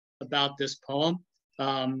about this poem.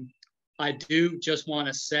 I do just want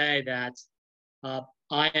to say that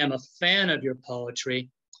I am a fan of your poetry.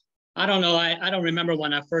 I don't know, I don't remember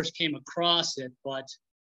when I first came across it, but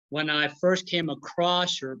when I first came across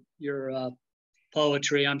your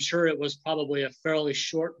poetry, I'm sure it was probably a fairly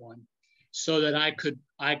short one, so that I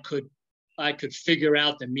could figure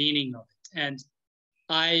out the meaning of it. And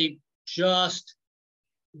I just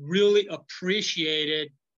really appreciated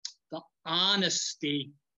the honesty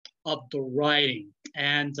of the writing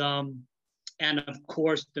and of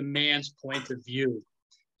course the man's point of view.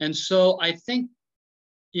 And so I think,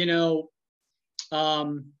 you know,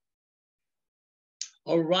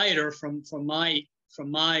 a writer from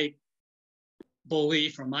my belief,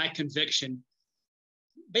 from my conviction,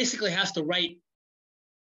 basically has to write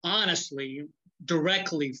honestly,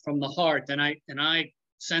 directly from the heart, and I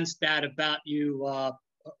sensed that about you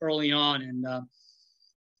early on,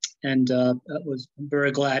 and was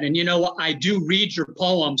very glad. And you know, I do read your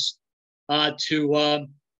poems to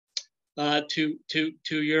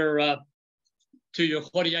your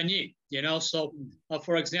Horiani, you know. So,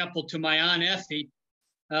 for example, to my Aunt Effie,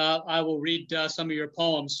 I will read some of your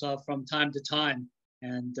poems from time to time,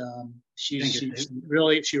 and she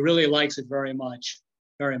really likes it very much,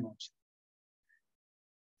 very much.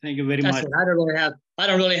 Thank you very much. I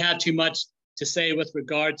don't really have too much to say with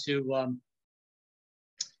regard to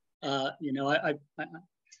you know,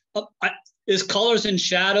 is Colors and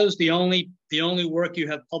Shadows the only work you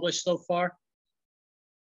have published so far?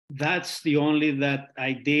 That's the only that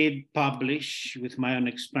I did publish with my own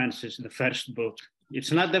expenses, the first book.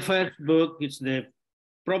 It's not the first book, it's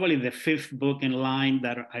probably the fifth book in line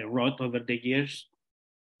that I wrote over the years.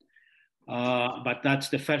 But that's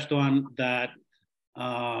the first one that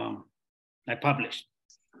I published.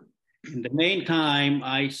 In the meantime,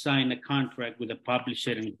 I signed a contract with a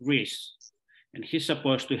publisher in Greece, and he's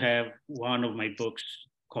supposed to have one of my books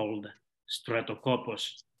called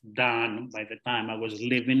Stratokopos done by the time I was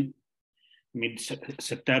leaving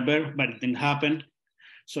mid-September, but it didn't happen.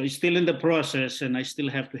 So it's still in the process, and I still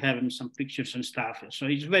have to have him some pictures and stuff. So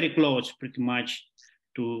it's very close pretty much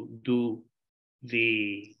to do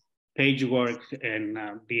the page work and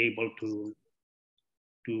be able to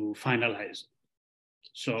finalize it.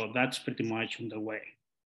 So that's pretty much on the way.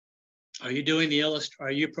 Are you doing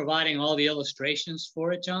are you providing all the illustrations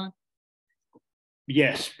for it, John?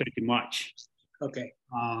 Yes, pretty much. Okay.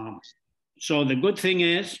 So the good thing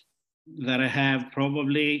is that I have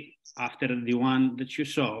probably, after the one that you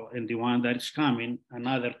saw and the one that is coming,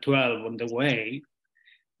 another 12 on the way,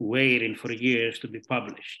 waiting for years to be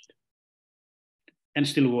published, and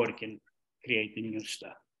still working, creating new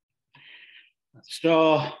stuff.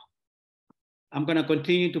 So I'm going to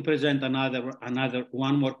continue to present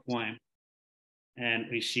one more poem, and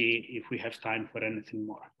we see if we have time for anything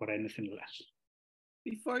more or anything less.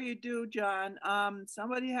 Before you do, John,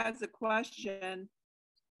 somebody has a question.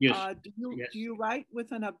 Yes. Do you write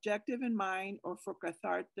with an objective in mind or for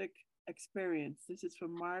cathartic experience? This is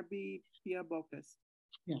from Marby Pia Bokas.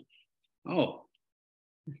 Yeah. Oh,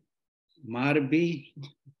 Marby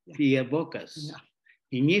Pia Bokas.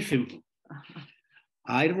 Inifimo.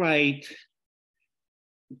 I write.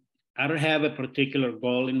 I don't have a particular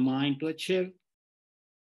goal in mind to achieve,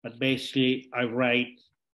 but basically I write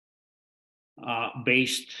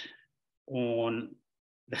based on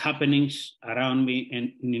the happenings around me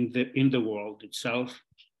and in the world itself,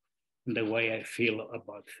 and the way I feel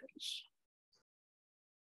about things.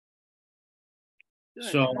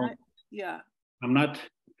 Good. So yeah, I'm not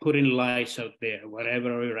putting lies out there.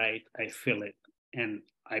 Whatever I write, I feel it and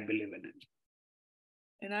I believe in it.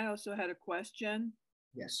 And I also had a question.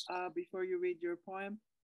 Yes. Before you read your poem.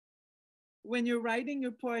 When you're writing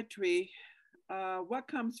your poetry, what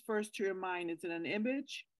comes first to your mind? Is it an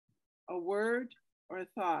image, a word, or a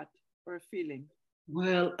thought, or a feeling?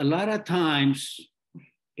 Well, a lot of times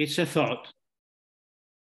it's a thought.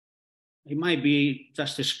 It might be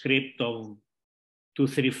just a script of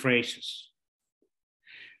 2-3 phrases,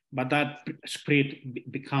 but that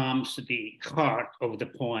script becomes the heart of the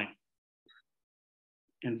poem.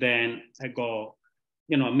 And then I go,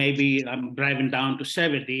 you know, maybe I'm driving down to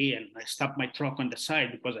 70 and I stop my truck on the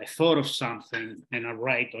side because I thought of something, and I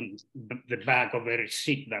write on the back of a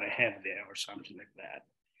receipt that I have there or something like that.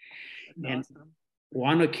 That's and awesome.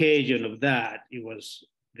 One occasion of that, it was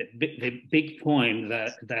the big poem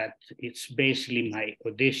that it's basically my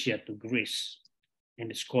Odysseus to Greece,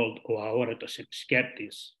 and it's called O Aoratos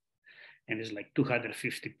Episkeptis. And it's like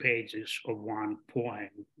 250 pages of one poem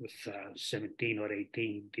with 17 or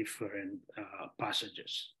 18 different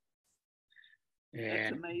passages.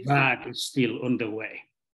 And that is still on the way.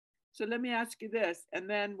 So let me ask you this. And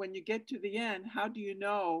then when you get to the end, how do you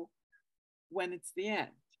know when it's the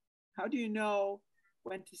end? How do you know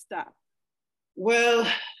when to stop? Well,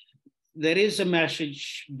 there is a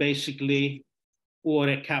message basically, or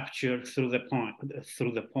a capture through the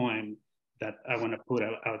poem that I want to put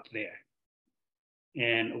out there.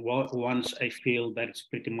 And once I feel that it's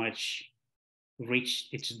pretty much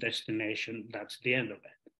reached its destination, that's the end of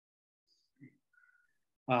it.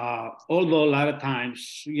 Although a lot of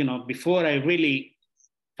times, you know, before I really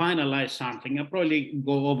finalize something, I probably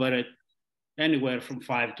go over it anywhere from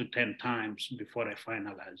 5 to 10 times before I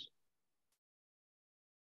finalize.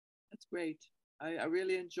 That's great. I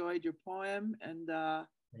really enjoyed your poem, and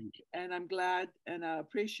thank you. And I'm glad and I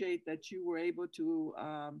appreciate that you were able to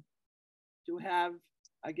have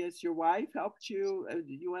I guess your wife helped you.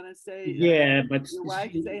 You want to say? Yeah, but your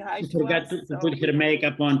wife say hi she to forgot us. to put her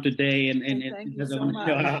makeup on today, and Thank it you doesn't so want to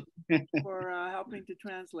show much up. for helping to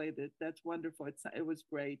translate it. That's wonderful. It was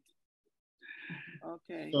great.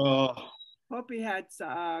 Okay. So, Poppy had a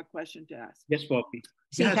question to ask. yes, Poppy.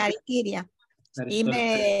 Συγχαρητήρια.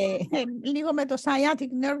 Είμαι λίγο με το sciatic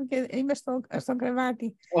nerve και είμαι στο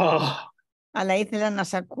κρεβάτι. Αλλά ήθελα να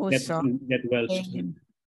σε ακούσω. Get well.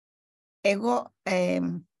 Εγώ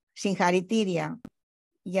συγχαρητήρια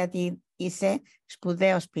γιατί είσαι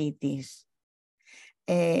σπουδαίος ποιητής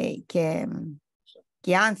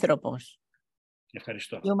και άνθρωπος.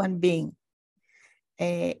 Ευχαριστώ. Human being.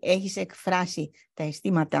 Έχεις εκφράσει τα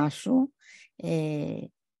αισθήματά σου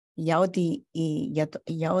για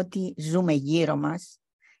ό,τι ζούμε γύρω μας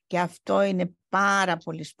και αυτό είναι πάρα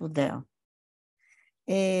πολύ σπουδαίο.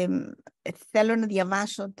 Θέλω να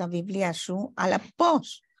διαβάσω τα βιβλία σου, αλλά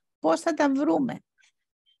πώς θα τα βρούμε?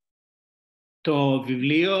 Το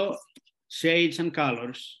βιβλίο Shades and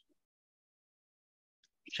Colors,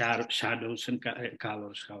 Shadows and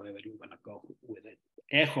Colors, however you want to go with it.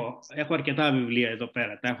 Έχω αρκετά βιβλία εδώ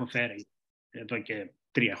πέρα, τα έχω φέρει εδώ και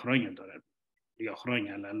 3 χρόνια τώρα, 2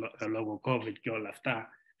 χρόνια, αλλά λόγω COVID και όλα αυτά.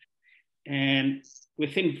 And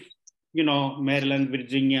within, you know, Maryland,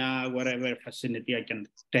 Virginia, whatever facility, I can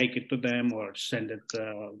take it to them or send it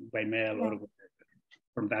by mail or whatever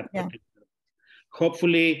from that particular.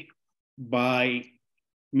 Hopefully, by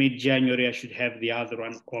mid-January, I should have the other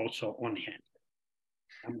one also on hand.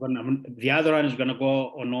 The other one is going to go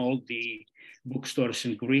on all the bookstores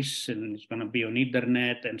in Greece, and it's going to be on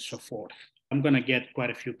internet and so forth. I'm going to get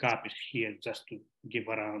quite a few copies here just to give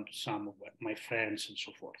around to some of my friends and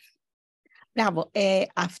so forth. Μπράβο.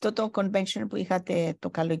 Αυτό το convention που είχατε το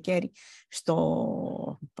καλοκαίρι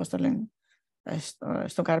στο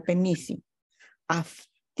Καρπενήσι,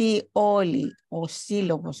 αυτοί όλοι, ο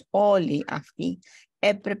σύλλογος, όλοι αυτοί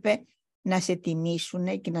έπρεπε να σε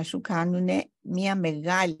τιμήσουν και να σου κάνουν μια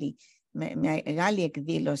μεγάλη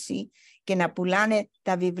εκδήλωση και να πουλάνε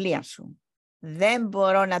τα βιβλία σου. Δεν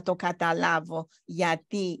μπορώ να το καταλάβω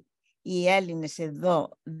γιατί οι Έλληνες εδώ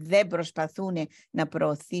δεν προσπαθούν να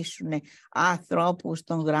προωθήσουν ανθρώπους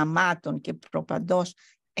των γραμμάτων και προπαντός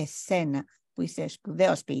εσένα που είσαι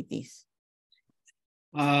σπουδαίος ποιητής.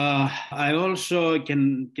 I also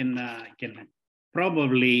can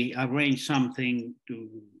probably arrange something to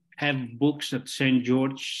have books at St.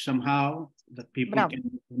 George somehow that people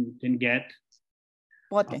can get.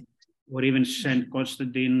 Πότε? Or even St.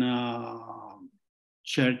 Constantine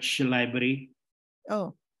Church Library. Oh.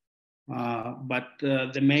 But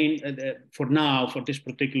the main, for now, for this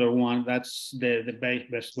particular one, that's the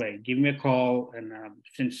best way. Give me a call, and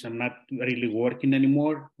since I'm not really working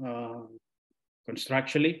anymore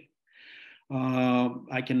constructually,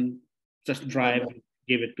 I can just drive and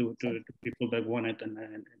give it to people that want it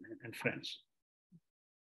and friends.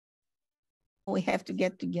 We have to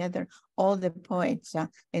get together all the poets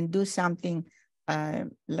and do something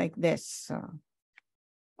like this.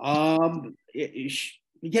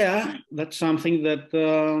 Yeah, that's something that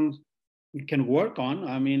you can work on.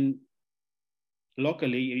 I mean,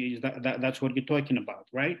 locally, that's what you're talking about,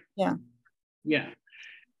 right? Yeah. Yeah,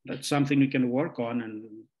 that's something you can work on and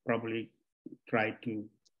probably try to,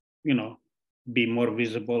 you know, be more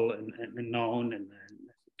visible and known and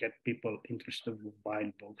get people interested in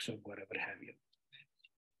buying books or whatever have you.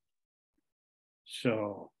 So,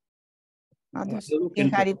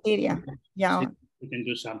 we can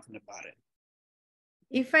do something about it.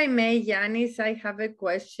 If I may, Yanis, I have a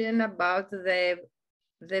question about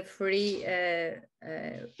the free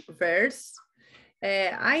verse.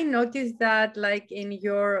 I noticed that, like in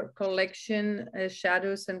your collection,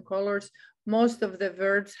 Shadows and Colors, most of the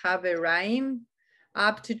verbs have a rhyme.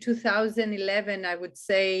 Up to 2011, I would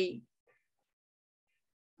say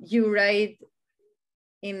you write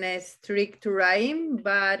in a strict rhyme,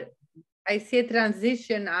 but I see a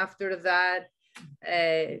transition after that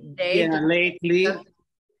date. Yeah, lately,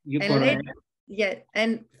 you correct. Yeah,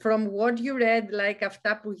 and from what you read, like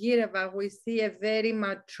αυτά που γύρευα, we see a very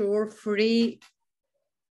mature, free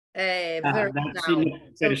verse now.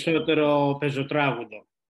 Περισσότερο πεζοτράγουδο.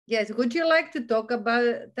 Yes, would you like to talk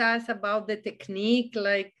about the technique?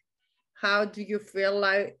 Like, how do you feel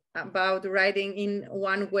like about writing in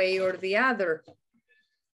one way or the other?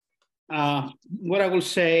 What I will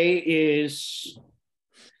say is,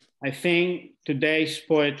 I think today's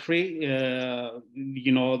poetry,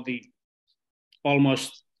 you know, the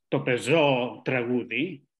almost το πεζό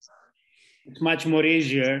τραγούδι, it's much more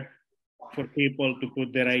easier for people to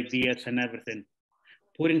put their ideas and everything.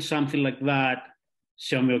 Putting something like that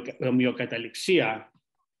σε ομοιοκαταληξία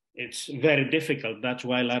it's very difficult. That's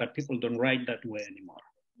why a lot of people don't write that way anymore.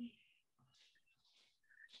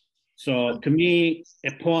 So to me,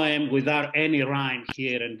 a poem without any rhyme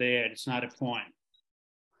here and there, it's not a poem.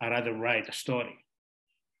 I rather write a story.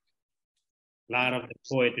 A lot of the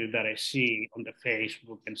poetry that I see on the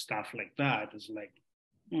Facebook and stuff like that is like,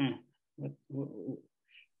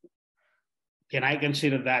 can I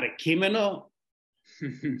consider that a kimono?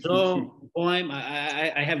 So poem,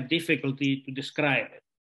 I have difficulty to describe it.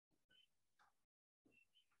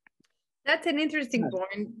 That's an interesting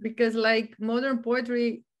point, because like modern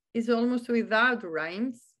poetry is almost without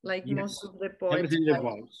rhymes, like most of the poets. Everything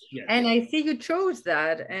evolves. Yes. And I see you chose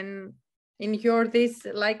that. And in your this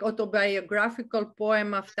like autobiographical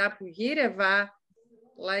poem Αυτά που γύρευα,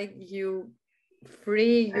 like you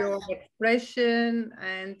free your expression,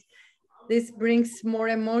 and this brings more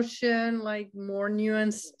emotion, like more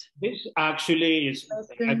nuanced. This actually is,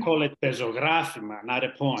 I call it πεζογράφημα, not a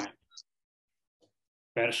poem,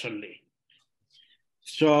 personally.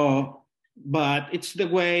 So, but it's the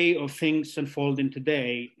way of things unfolding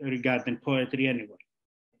today regarding poetry anyway.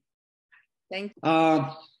 Thank you.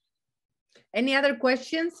 Any other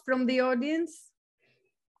questions from the audience?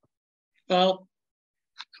 Well,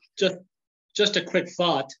 just a quick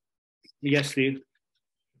thought. Yes, Steve.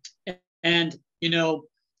 And, you know,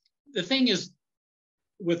 the thing is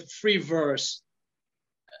with free verse,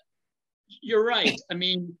 you're right. I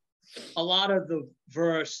mean, a lot of the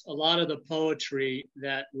verse, a lot of the poetry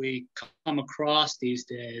that we come across these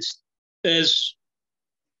days is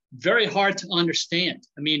very hard to understand.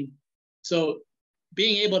 I mean, so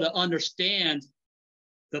being able to understand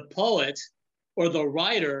the poet or the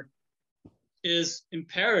writer is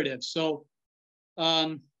imperative. So,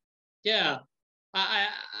 yeah,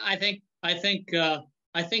 I think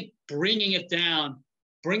bringing it down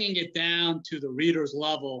to the reader's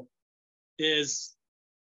level is,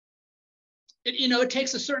 it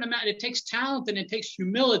takes a certain amount. It takes talent and it takes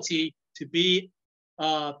humility to be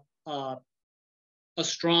a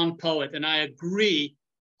strong poet. And I agree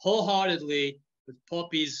wholeheartedly with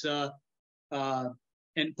Poppy's.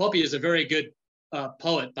 And Poppy is a very good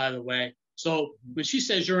poet, by the way. So when she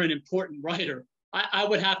says you're an important writer, I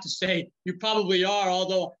would have to say you probably are,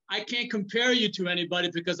 although I can't compare you to anybody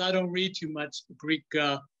because I don't read too much Greek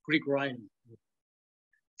writing.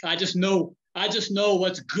 I just know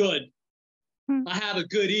what's good. I have a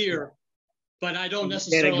good ear, but I don't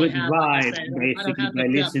necessarily have, like I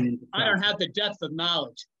say, I don't have the depth of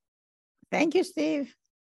knowledge. Thank you, Steve.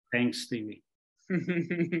 Thanks, Stevie.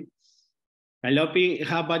 Penelope,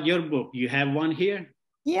 how about your book? You have one here?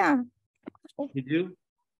 Yeah. You do?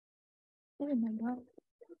 Oh my God.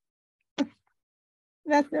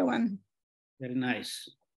 That's the one. Very nice.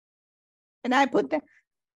 And I put the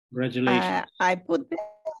Congratulations. I put the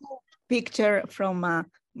picture from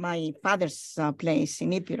my father's place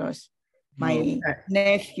in Ipyros. My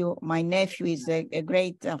nephew is a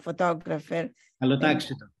great photographer.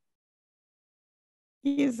 Καλοτάξιτο.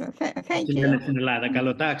 Yes, thank you. Στην Ελλάδα,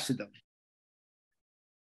 καλοτάξιτο.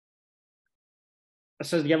 Θα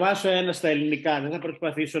σας διαβάσω ένα στα ελληνικά. Δεν θα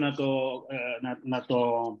προσπαθήσω να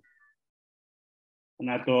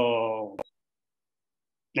το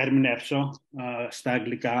ερμηνεύσω στα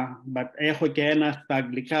αγγλικά. But έχω και ένα στα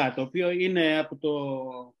αγγλικά, το οποίο είναι από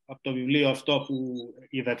το βιβλίο αυτό που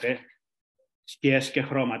είδατε, Σκιές και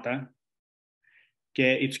χρώματα.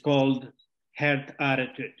 Και it's called Heart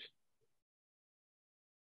Attitude.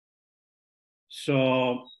 So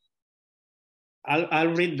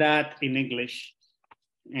I'll read that in English,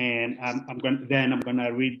 and I'm gonna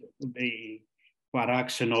read the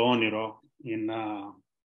παράξενο όνειρο in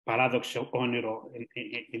παράδοξο όνειρο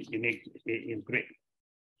in Greek.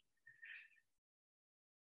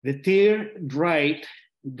 The tear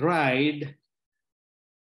dried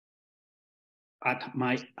at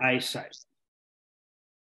my eyesight,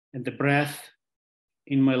 and the breath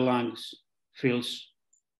in my lungs feels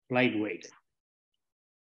lightweight.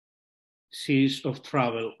 Seas of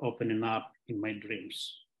travel opening up in my dreams,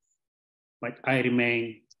 but I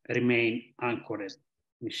remain anchored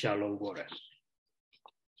in shallow waters.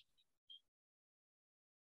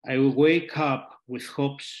 I will wake up with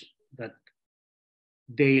hopes that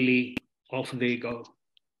daily off they go,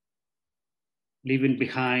 leaving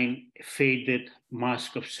behind a faded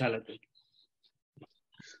mask of solitude.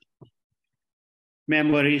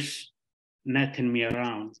 Memories netting me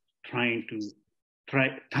around,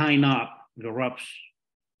 tying up the ropes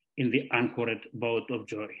in the anchored boat of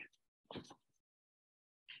joy.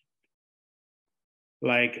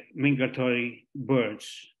 Like migratory birds,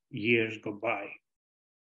 years go by,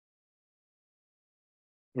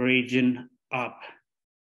 ringing up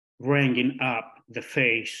the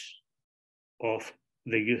face of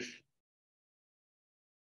the youth.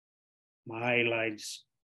 My eyelids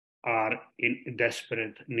are in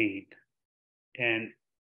desperate need, and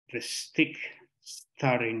the stick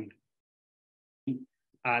staring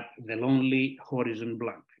at the lonely horizon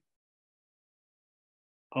blank.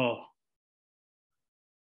 Oh,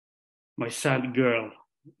 my sad girl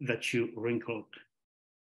that you wrinkled,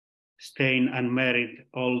 staying unmarried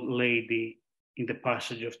old lady in the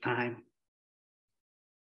passage of time.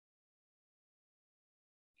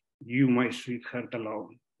 You, my sweetheart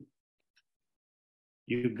alone,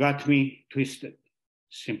 you got me twisted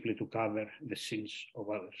simply to cover the sins of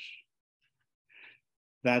others.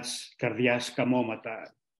 That's καρδιάς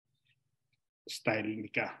καμώματα στα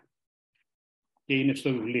ελληνικά. Και είναι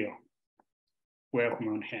στο βιβλίο που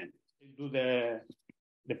έχουμε on hand. Do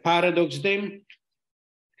the paradox then.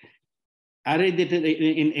 I read it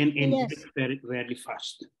in yes. very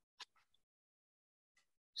fast.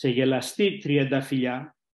 Σε γελαστή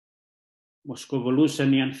τριανταφυλλιά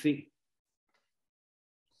μοσκοβολούσαν οι ανθοί.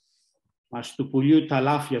 Μα του πουλιού τα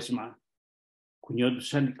λάφιασμα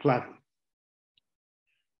κουνιόντουσαν οι κλάδοι.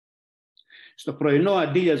 Στο πρωινό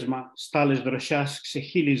αντίλιασμα στάλες δροσιάς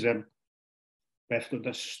ξεχύλιζαν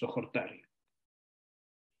πέφτοντας στο χορτάρι.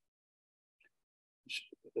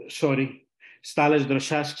 Στάλες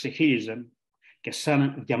δροσιάς ξεχύλιζαν και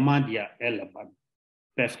σαν διαμάντια έλαμπαν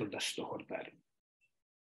πέφτοντας στο χορτάρι.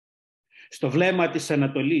 Στο βλέμμα της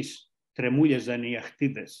Ανατολής τρεμούλιαζαν οι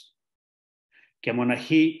αχτίδες και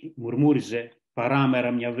μοναχή μουρμούριζε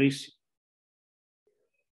παράμερα μια βρύση.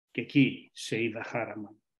 Και εκεί σε είδα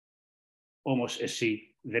χάραμα, όμως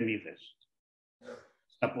εσύ δεν είδες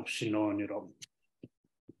στα απόψινό όνειρό μου.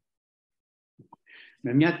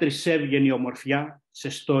 Με μια τρισέβγαινη ομορφιά σε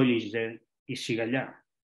στόλιζε η σιγαλιά.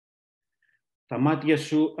 Τα μάτια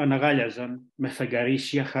σου αναγάλιαζαν με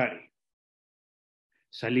φεγγαρίσια χάρη,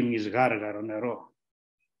 σαν λίμνης γάργαρο νερό,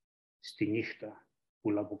 στη νύχτα που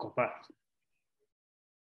λαμποκοπά.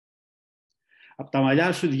 Απ' τα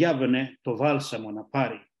μαλλιά σου διάβαινε το βάλσαμο να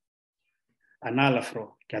πάρει,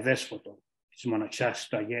 ανάλαφρο και αδέσποτο της μοναξιάς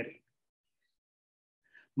στο αγέρι.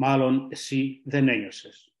 Μάλλον εσύ δεν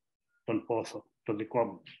ένιωσες τον πόθο το δικό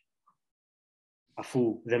μου,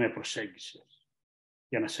 αφού δεν με προσέγγισες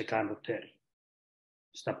για να σε κάνω τέρι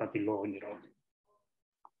στα πατηλό όνειρό μου.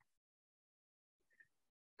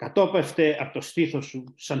 Κατόπευτε από το στήθος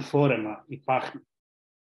σου σαν φόρεμα η πάχνη.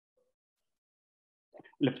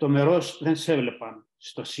 Λεπτομερώς δεν σε έβλεπαν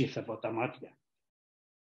στο σύθαπο τα μάτια.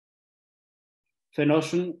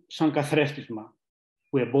 Φαινόσουν σαν καθρέφτισμα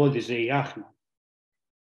που εμπόδιζε η άχνα,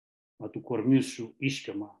 μα του κορμιού σου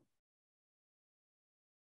ίσκιωμα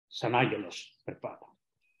σαν άγγελος περπάτα.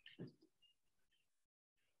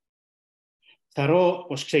 Θαρώ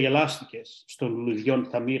πως ξεγελάστηκες στον λουλουδιών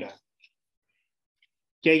τα μοίρα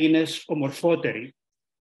και έγινες ομορφότερη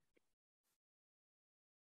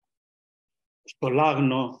στο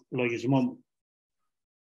λάγνο λογισμό μου.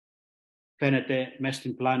 Φαίνεται μες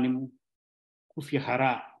στην πλάνη μου κούφια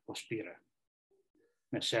χαρά πως πήρα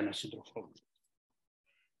με σένα σύντροφό μου.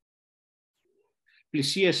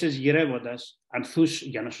 Πλησίασες γυρεύοντας ανθούς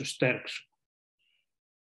για να σου στέρξω.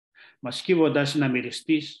 Μα σκύβοντας να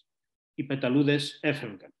μυριστείς, οι πεταλούδες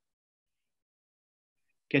έφευγαν.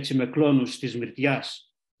 Κι έτσι με κλόνους της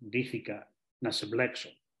μυρτιάς ντύθηκα να σε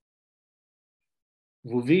μπλέξω.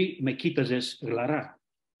 Βουδί με κοίταζες γλαρά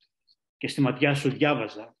και στη ματιά σου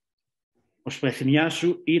διάβαζα πως πεθυμιά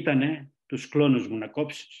σου ήτανε τους κλόνους μου να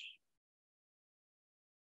κόψεις.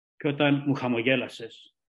 Και όταν μου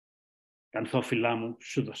χαμογέλασες, τα ανθόφυλλά μου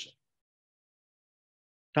σου δώσα.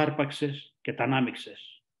 Τάρπαξες και τα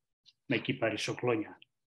ανάμειξες με κυπαρισοκλόνια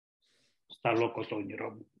στα λόκο το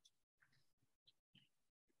όνειρό μου.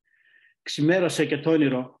 Ξημέρωσε και το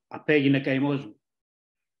όνειρο απέγινε καημός μου.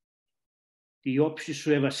 Η όψη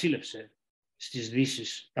σου ευασίλευσε στις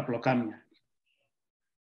δύσεις τα πλοκάμια.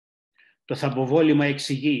 Το θαμποβόλημα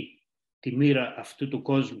εξηγεί τη μοίρα αυτού του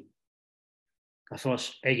κόσμου,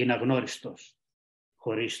 καθώς έγινε αγνώριστος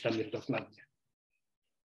χωρίς τα μυρτοκλάδια.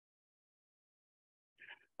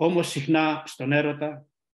 Όμως συχνά στον έρωτα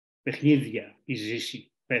παιχνίδια η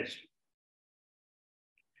ζήση παίζει.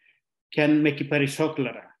 Κι αν με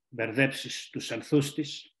κυπαρισόκλαρα μπερδέψεις τους ανθούς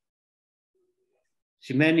της,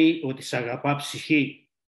 σημαίνει ότι σ' αγαπά ψυχή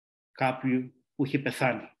κάποιου που έχει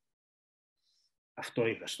πεθάνει. Αυτό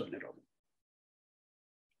είδα στο νερό μου.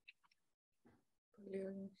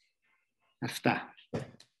 Αυτά.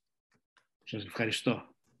 Σας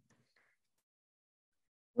ευχαριστώ.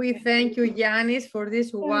 We thank you, Yanis, for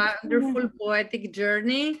this wonderful poetic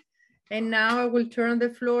journey. And now I will turn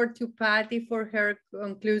the floor to Patty for her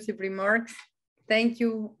conclusive remarks. Thank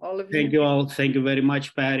you, all of you. Thank you all. Thank you very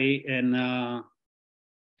much, Patty. And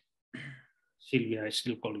Sylvia, I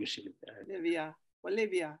still call you Sylvia.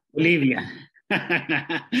 Olivia.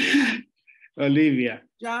 Olivia.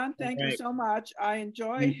 John, thank you so much. I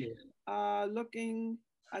enjoy looking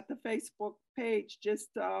at the Facebook page, just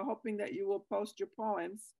hoping that you will post your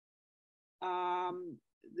poems.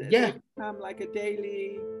 They become like a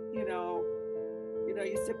daily,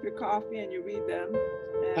 you sip your coffee and you read them.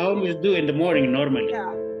 And I always do in the morning normally.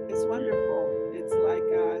 Yeah, it's wonderful. It's like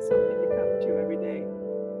something to come to every day.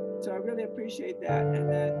 So I really appreciate that, and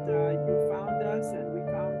that you found us and we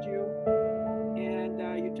found you, and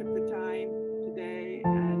you took the time today,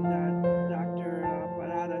 and Dr.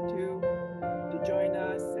 Parara too, to join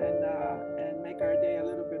us and make our day a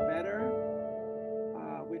little bit better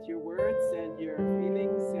with your words and your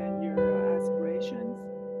feelings and your aspirations.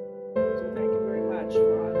 So thank you very much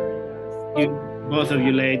for honoring us. Thank you, both of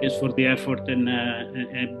you ladies, for the effort and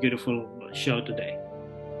a beautiful show today.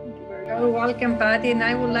 You're welcome, Patty, and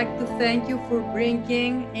I would like to thank you for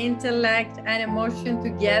bringing intellect and emotion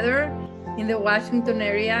together in the Washington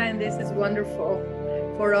area, and this is wonderful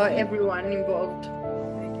for everyone involved.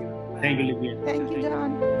 Thank you. Thank you, Olivia. Thank you,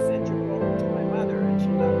 John. I sent your poem to my mother, and she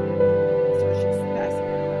loved it, so she's passing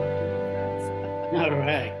it around to her friends. All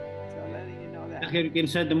right. So letting you know that. You can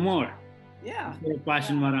send them more. Yeah.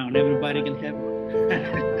 Passing them around. Everybody can have one.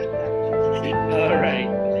 All right.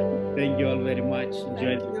 Thank you all very much.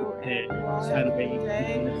 Enjoy the Sunday,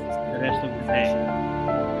 the rest of the day.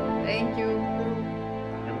 Thank you.